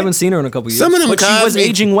while. I haven't seen her in a couple years. Some of them but she was Cosby-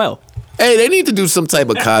 aging well. Hey, they need to do some type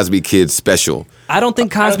of Cosby Kids special. I don't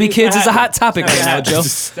think Cosby think Kids that is a hot happened. topic right now, Joe.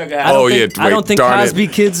 I Oh, don't yeah, think, I don't wait, think darn it. Cosby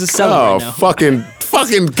Kids is selling Oh, right now.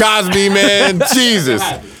 fucking Cosby, man. Jesus.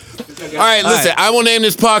 All right, listen, I will name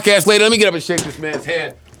this podcast later. Let me get up and shake this man's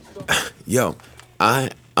hand. Yo,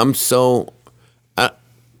 I'm so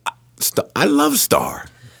I love Star.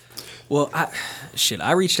 Well,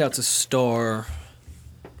 I reached out to Star.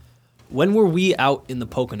 When were we out in the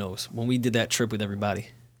Poconos when we did that trip with everybody?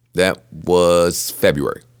 That was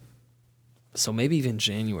February. So maybe even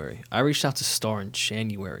January. I reached out to Star in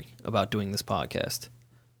January about doing this podcast.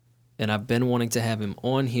 And I've been wanting to have him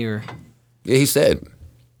on here. Yeah, he said.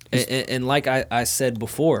 And like I said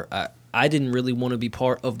before, I didn't really want to be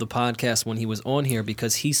part of the podcast when he was on here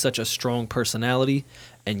because he's such a strong personality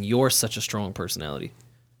and you're such a strong personality.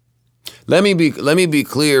 Let me be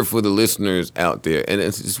clear for the listeners out there, and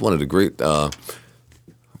it's just one of the great.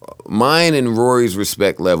 Mine and Rory's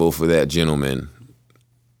respect level for that gentleman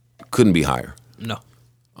couldn't be higher. No.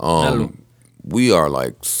 Not at all. We are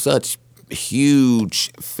like such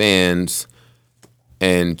huge fans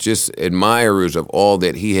and just admirers of all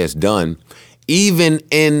that he has done, even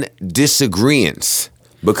in disagreements.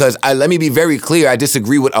 Because let me be very clear, I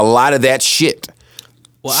disagree with a lot of that shit.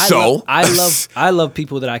 Well, I love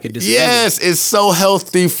people that I could disagree with. Yes, it's so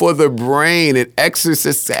healthy for the brain. It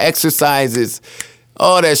exercises.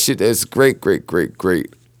 All that shit. That's great.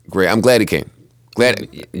 I'm glad he came.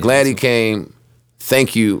 Glad he came.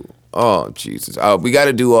 Thank you. Oh Jesus. We got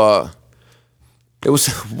to do. It was.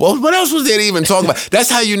 What else was there to even talk about?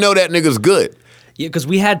 That's how you know that nigga's good. Yeah, because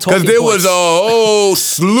we had talking Because there was points. a whole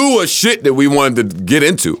slew of shit that we wanted to get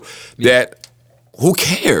into. That who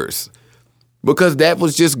cares? Because that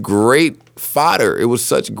was just great fodder. It was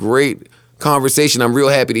such great conversation. I'm real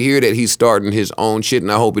happy to hear that he's starting his own shit,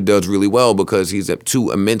 and I hope it does really well because he's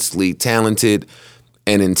too immensely talented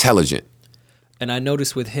and intelligent. And I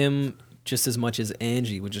noticed with him, just as much as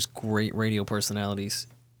Angie, with just great radio personalities,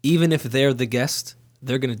 even if they're the guest,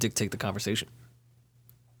 they're going to dictate the conversation.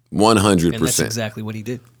 100%. And that's exactly what he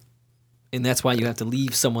did. And that's why you have to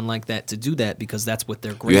leave someone like that to do that because that's what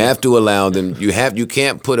they're great You at. have to allow them. You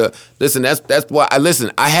can't put a listen. That's why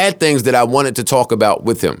I had things that I wanted to talk about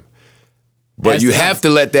with him, but As you did I. have to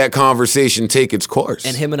let that conversation take its course.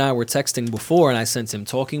 And him and I were texting before, and I sent him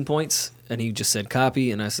talking points, and he just said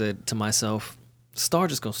copy, and I said to myself, Star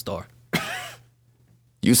just go Star.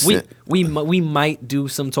 you sent We might do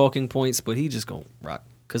some talking points, but he just gonna rock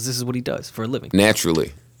because this is what he does for a living.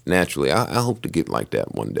 naturally. I hope to get like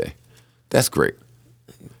that one day. That's great.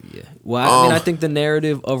 Yeah. Well, I think the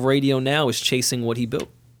narrative of radio now is chasing what he built.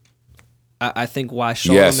 I think why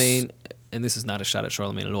Charlemagne, and this is not a shot at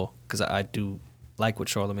Charlemagne at all, because I do like what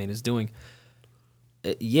Charlemagne is doing.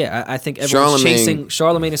 I think everyone's chasing.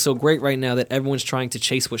 Charlemagne is so great right now that everyone's trying to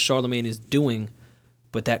chase what Charlemagne is doing,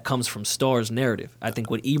 but that comes from Star's narrative. I think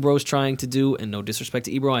what Ebro's trying to do, and no disrespect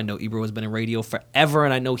to Ebro, I know Ebro has been in radio forever,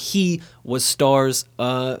 and I know he was Star's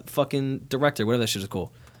fucking director, whatever that shit is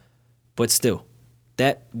called. But still,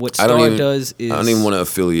 what Star does is I don't even want to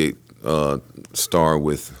affiliate Star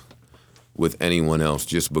with anyone else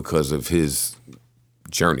just because of his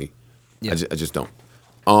journey. Yeah. I just don't.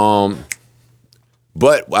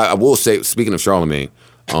 But I will say, speaking of Charlemagne,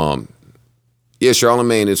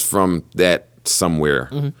 Charlemagne is from that somewhere.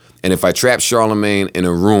 Mm-hmm. And if I trap Charlemagne in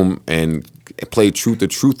a room and play Truth or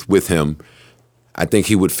Truth with him, I think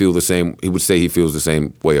he would feel the same. He would say he feels the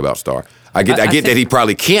same way about Star. I get think- that he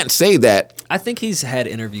probably can't say that. I think he's had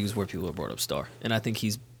interviews where people have brought up Star, and I think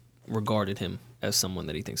he's regarded him as someone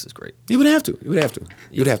that he thinks is great. You would have to.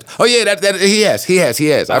 Oh yeah, that he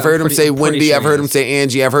has. I've heard him pretty- say I'm pretty Wendy. sure I've heard he him has. say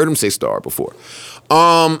Angie. I've heard him say Star before.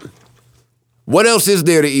 What else is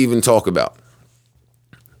there to even talk about? I think we should move on. What else is there to even talk about?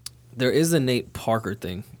 There is a Nate Parker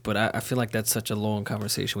thing, but I feel like that's such a long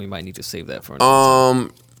conversation. We might need to save that for another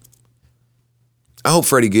time. I hope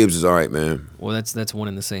Freddie Gibbs is all right, man. Well, that's one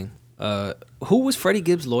and the same. Who was Freddie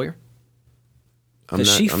Gibbs' lawyer? I'm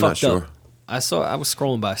She not fucked sure. up. I was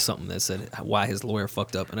scrolling by something that said why his lawyer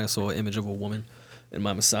fucked up, and I saw an image of a woman, and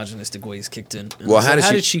my misogynistic ways kicked in. And Well, I said,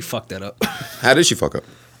 how did she fuck that up? How did she fuck up?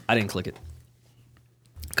 I didn't click it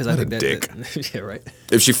because I What think a that dick. yeah, right.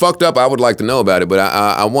 If she fucked up, I would like to know about it. But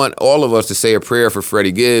I want all of us to say a prayer for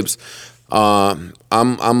Freddie Gibbs. I'm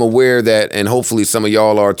aware that, and hopefully some of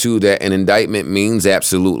y'all are too, that an indictment means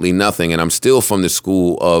absolutely nothing. And I'm still from the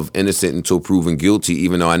school of innocent until proven guilty,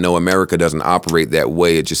 even though I know America doesn't operate that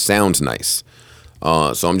way. It just sounds nice.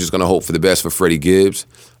 So I'm just going to hope for the best for Freddie Gibbs.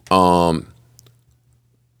 I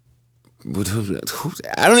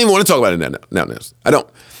don't even want to talk about it now. I don't.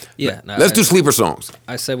 Yeah, no, Let's do sleeper songs.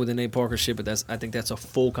 I said with the Nate Parker shit, but I think that's a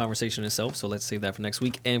full conversation in itself. So let's save that for next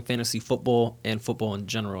week. And fantasy football and football in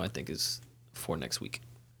general, I think, is for next week.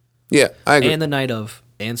 Yeah, I agree. And the night of,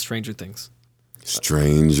 and Stranger Things.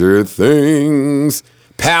 Stranger Things.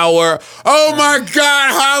 Power. Oh my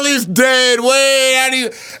God, Holly's dead. Wait, how do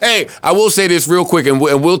you... Hey, I will say this real quick, and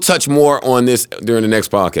we'll touch more on this during the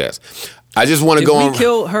next podcast. I just want to go on... Did we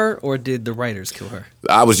kill her, or did the writers kill her?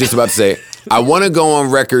 I was just about to say, I want to go on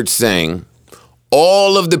record saying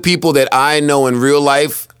all of the people that I know in real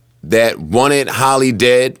life that wanted Holly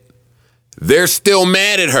dead, they're still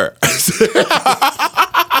mad at her.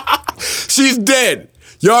 She's dead.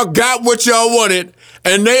 Y'all got what y'all wanted,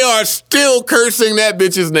 and they are still cursing that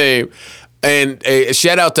bitch's name. And a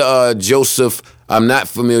shout out to Joseph. I'm not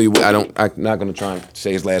familiar with, I'm not going to try and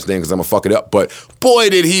say his last name because I'm going to fuck it up. But boy,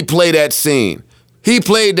 did he play that scene. He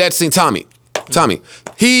played that scene. Tommy.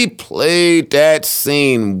 He played that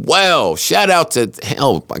scene well. Shout out to,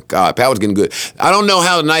 oh my God, Power's getting good. I don't know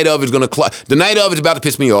how the night of is going to, the night of is about to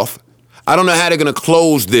piss me off. I don't know how they're going to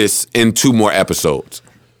close this in 2 more episodes.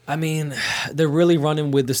 I mean, they're really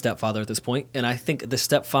running with the stepfather at this point, and I think the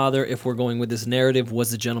stepfather, if we're going with this narrative,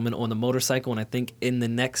 was the gentleman on the motorcycle, and I think in the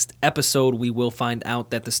next episode we will find out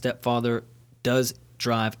that the stepfather does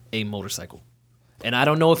drive a motorcycle. And I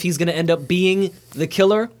don't know if he's going to end up being the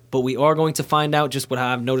killer, but we are going to find out just what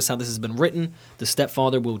I've noticed how this has been written. The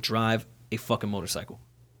stepfather will drive a fucking motorcycle.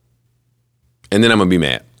 And then I'm going to be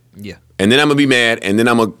mad. Yeah. And then I'm going to be mad, and then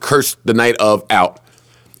I'm going to curse the night of out.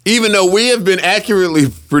 Even though we have been accurately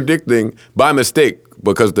predicting by mistake,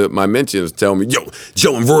 because my mentions tell me, Joe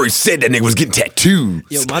and Rory said that nigga was getting tattooed.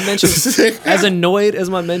 Yo, my mentions, as annoyed as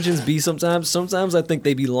my mentions be sometimes I think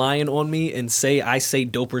they be lying on me and I say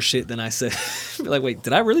doper shit than I say. Like, wait,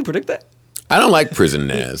 did I really predict that? I don't like Prison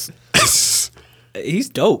Naz. He's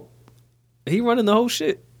dope. He running the whole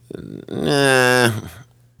shit. Nah.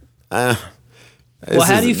 Well,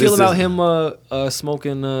 how do you feel about him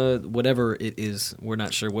smoking whatever it is? We're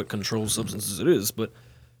not sure what controlled substances it is, but...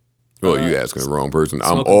 Well, you asking the wrong person. I'm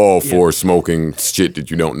smoking, all for smoking shit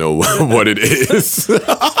that you don't know what it is.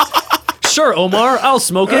 Sure, Omar, I'll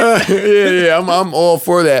smoke it. Yeah, I'm all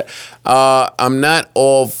for that. I'm not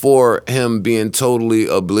all for him being totally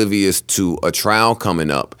oblivious to a trial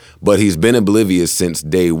coming up, but he's been oblivious since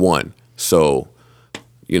day one. So...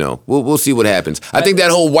 You know, we'll see what happens. I think that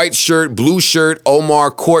whole white shirt, blue shirt,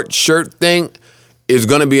 Omar Court shirt thing is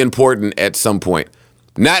going to be important at some point.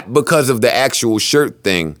 Not because of the actual shirt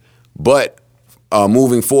thing, but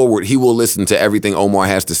moving forward, he will listen to everything Omar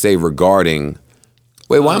has to say regarding...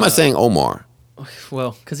 Wait, why am I saying Omar?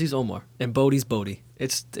 Well, because he's Omar, and Bodie's Bodie.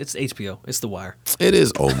 It's HBO. It's The Wire. It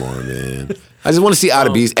is Omar, man. I just want to see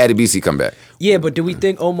Adebisi come back. Yeah, but do we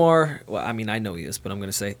think Omar... Well, I mean, I know he is, but I'm going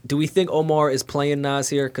to say... Do we think Omar is playing Nas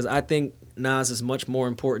here? Because I think Nas is much more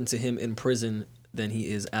important to him in prison than he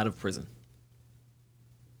is out of prison.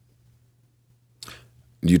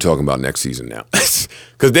 You talking about next season now.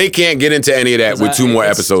 Because they can't get into any of that with 2 more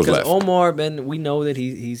episodes left. Omar, Ben, we know that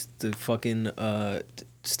he's the fucking...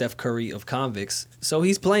 Steph Curry of convicts. So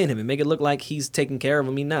he's playing him and make it look like he's taking care of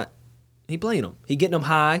him. He's not. He playing him. He getting him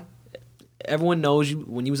high. Everyone knows you.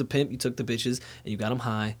 When you was a pimp, you took the bitches and you got them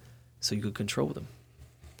high so you could control them.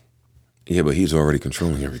 Yeah, but he's already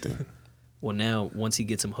controlling everything. Well, now, once he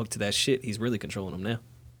gets him hooked to that shit, he's really controlling them now.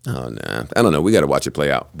 Oh, nah. I don't know. We got to watch it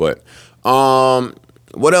play out. But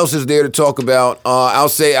what else is there to talk about? I'll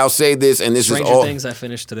say this, and this Stranger is all... Things I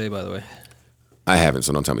finished today, by the way. I haven't,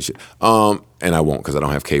 so don't tell me shit. And I won't because I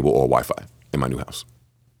don't have cable or Wi-Fi in my new house.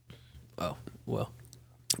 Oh, well.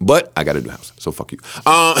 But I got a new house, so fuck you.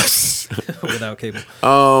 Without cable.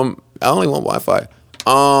 I only want Wi-Fi.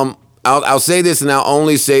 I'll say this, and I'll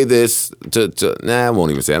only say this to I won't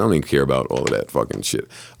even say it. I don't even care about all of that fucking shit.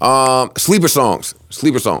 Sleeper songs.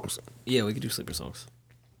 Yeah, we could do sleeper songs.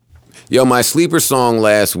 Yo, my sleeper song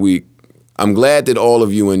last week, I'm glad that all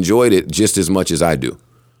of you enjoyed it just as much as I do.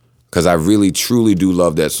 Because I really, truly do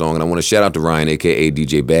love that song. And I want to shout out to Ryan, a.k.a.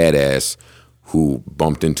 DJ Badass, who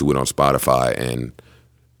bumped into it on Spotify and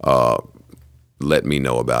let me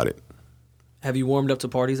know about it. Have you warmed up to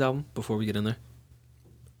Party's album before we get in there?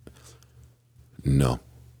 No.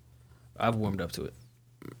 I've warmed up to it.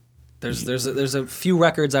 There's a few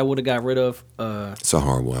records I would have got rid of. It's a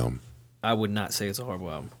horrible album. I would not say it's a horrible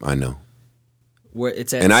album. I know. Where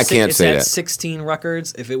it's at, and I can't say that. 16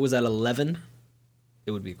 records. If it was at 11,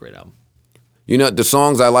 it would be a great album. You know, the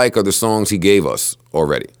songs I like are the songs he gave us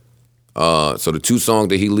already. So the 2 songs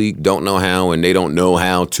that he leaked, Don't Know How and They Don't Know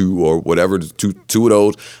How To, or whatever, two of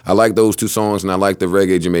those. I like those 2 songs, and I like the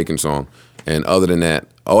Reggae Jamaican song. And other than that,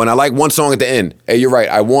 and I like one song at the end. Hey, you're right.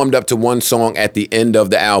 I warmed up to one song at the end of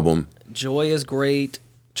the album. Joy is great.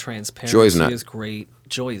 Transparency is great.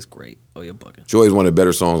 Joy is great. Oh, you're bugging. Joy is one of the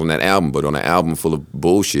better songs on that album, but on an album full of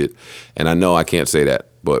bullshit. And I know I can't say that,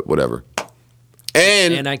 but whatever.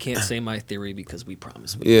 And I can't say my theory because we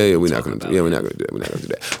promised. We're not gonna do that. We're not gonna do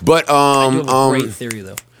that. But I do have a great theory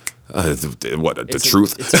though. The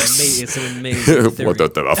truth? It's an amazing theory.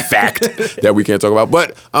 A fact that we can't talk about.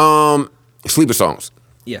 But sleeper songs.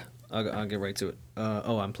 Yeah, I'll get right to it.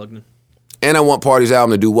 I'm plugged in. And I want Party's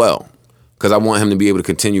album to do well because I want him to be able to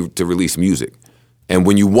continue to release music. And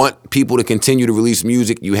when you want people to continue to release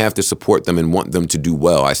music, you have to support them and want them to do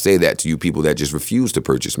well. I say that to you people that just refuse to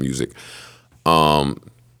purchase music. Who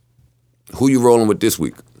you rolling with this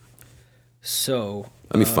week? So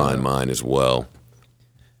let me find mine as well.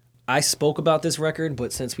 I spoke about this record,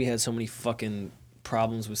 but since we had so many fucking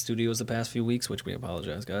problems with studios the past few weeks, which we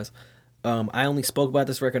apologize, guys. I only spoke about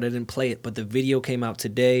this record. I didn't play it, but the video came out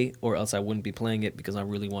today, or else I wouldn't be playing it because I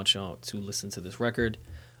really want y'all to listen to this record.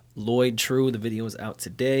 Lloyd True, the video is out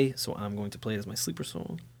today, so I'm going to play it as my sleeper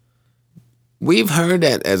song. We've heard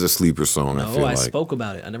that as a sleeper song, No, I feel like. I spoke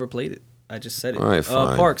about it. I never played it. I just said it. All right,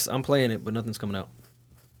 fine. Parks, I'm playing it, but nothing's coming out.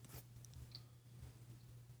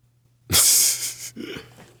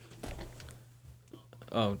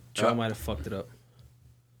 Oh, Joe might have fucked it up.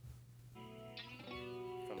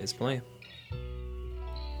 It's playing.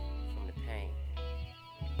 From the pain.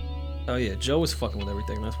 Oh yeah, Joe was fucking with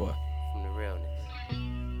everything, that's why. From the realness.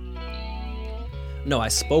 No, I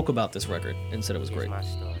spoke about this record and said it was Here's great. my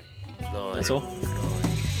story. Lord. That's all.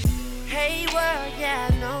 Hey world, yeah,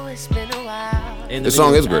 I know it's been a while. And The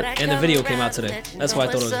song is great. And the video came out today. That's why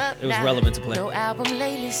I thought it was relevant to play. No album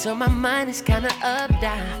lately, so my mind is kinda up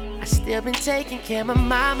down. I still been taking care of my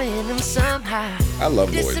mama and them somehow. I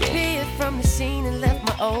love Lloyd, though. Disappeared from the scene and left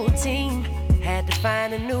my old team. Had to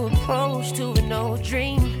find a new approach to an old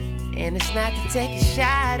dream. And it's not to take a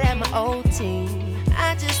shot at my old team.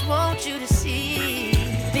 I just want you to see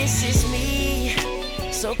this is me.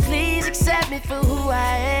 So please accept me for who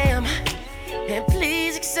I am. And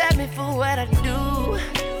please accept me for what I do.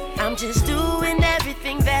 I'm just doing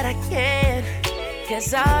everything that I can.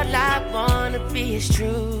 Cause all I wanna be is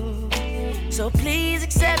true. So please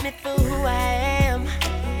accept me for who I am.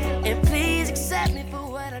 And please accept me for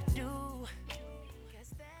what I do.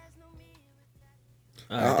 Cause there's no me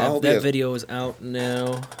without. All right, that video is out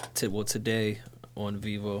now. Today on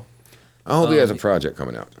Vivo. I hope he has a project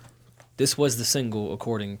coming out. This was the single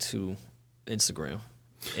according to Instagram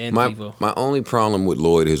and My Vivo. only problem with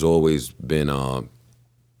Lloyd has always been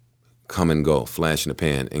come and go, flash in the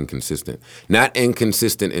pan, inconsistent. Not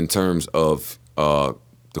inconsistent in terms of the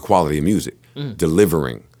quality of music,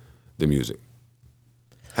 delivering the music.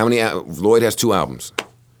 How many? Lloyd has 2 albums,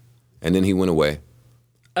 and then he went away.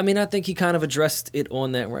 I mean, I think he kind of addressed it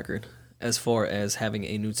on that record as far as having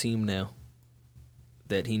a new team now.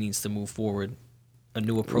 That he needs to move forward, a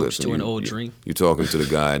new approach to an old dream. You're talking to the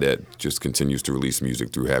guy that just continues to release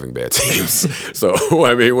music through having bad teams. So,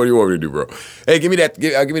 I mean, what do you want me to do, bro? Hey, give me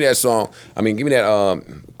that song. I mean, give me that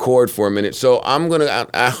chord for a minute. So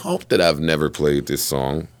I hope that I've never played this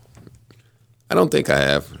song. I don't think I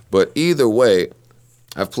have. But either way,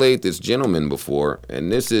 I've played this gentleman before,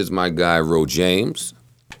 and this is my guy, Ro James.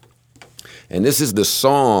 And this is the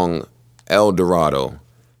song El Dorado.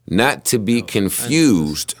 Not to be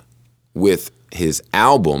confused with his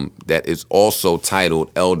album that is also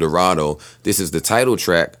titled El Dorado. This is the title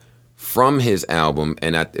track from his album,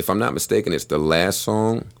 and if I'm not mistaken, it's the last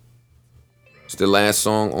song. It's the last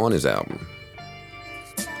song on his album.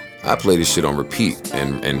 I play this shit on repeat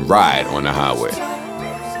and ride on the highway.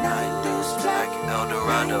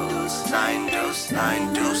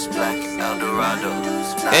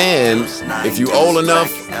 And if you old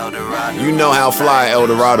enough, you know how fly El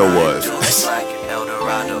Dorado was.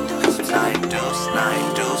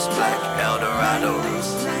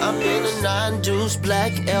 I'm in a non-juice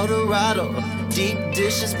black Eldorado. Deep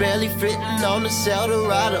dishes barely fitting on the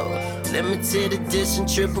Eldorado. Limited edition,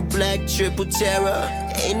 triple black, triple terror.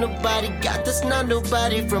 Ain't nobody got this, not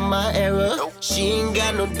nobody from my era. She ain't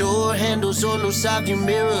got no door handles or no side view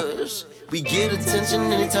mirrors. We get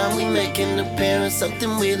attention anytime we make an appearance,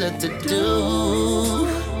 something we love to do.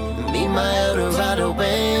 Me, my Eldorado,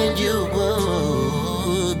 and you,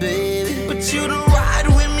 baby. But you don't ride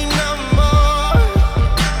with me no more.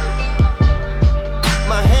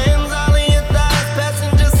 My hands all in your thighs,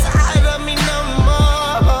 passenger side of me no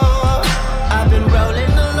more. I've been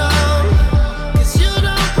rolling alone, 'cause you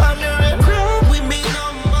don't partner and ride with me no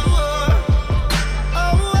more.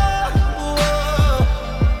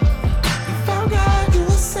 You found out you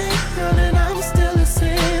were safe, girl, and I'm still a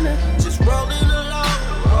sinner. Just rolling along,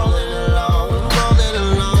 rolling along, rolling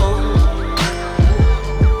along,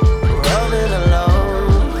 rolling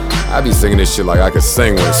along. I be singing this shit like I could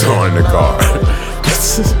sing when it's on in the car.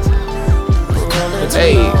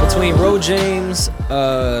 Hey. Between Ro James,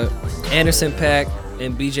 Anderson .Paak,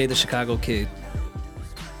 and BJ the Chicago Kid,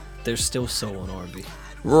 there's still soul on R&B.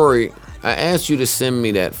 Rory, I asked you to send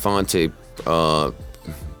me that Fonte, the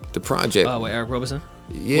project. With Eric Roberson?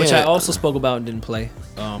 Yeah. Which I also spoke about and didn't play.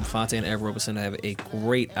 Fonte and Eric Roberson have a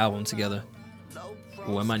great album together.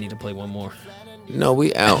 Oh, I might need to play one more. No,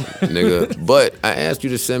 we out, nigga. But I asked you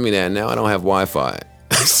to send me that, and now I don't have Wi-Fi.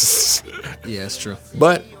 Yeah, it's true.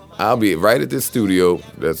 But I'll be right at this studio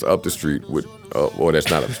that's up the street with, or that's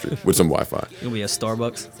not up the street, with some Wi-Fi. You'll be at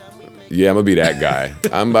Starbucks? Yeah, I'm gonna be that guy.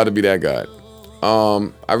 I'm about to be that guy.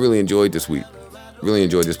 I really enjoyed this week. Really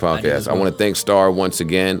enjoyed this podcast. I want to thank Star once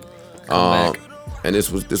again. Come back. And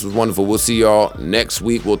this was wonderful. We'll see y'all next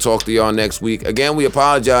week. We'll talk to y'all next week. Again, we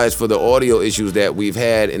apologize for the audio issues that we've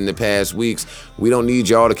had in the past weeks. We don't need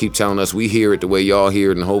y'all to keep telling us we hear it the way y'all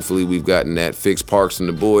hear it, and hopefully we've gotten that fixed. Parks and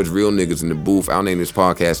the boards, real niggas in the booth. I'll name this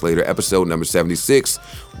podcast later. Episode number 76.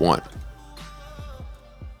 1.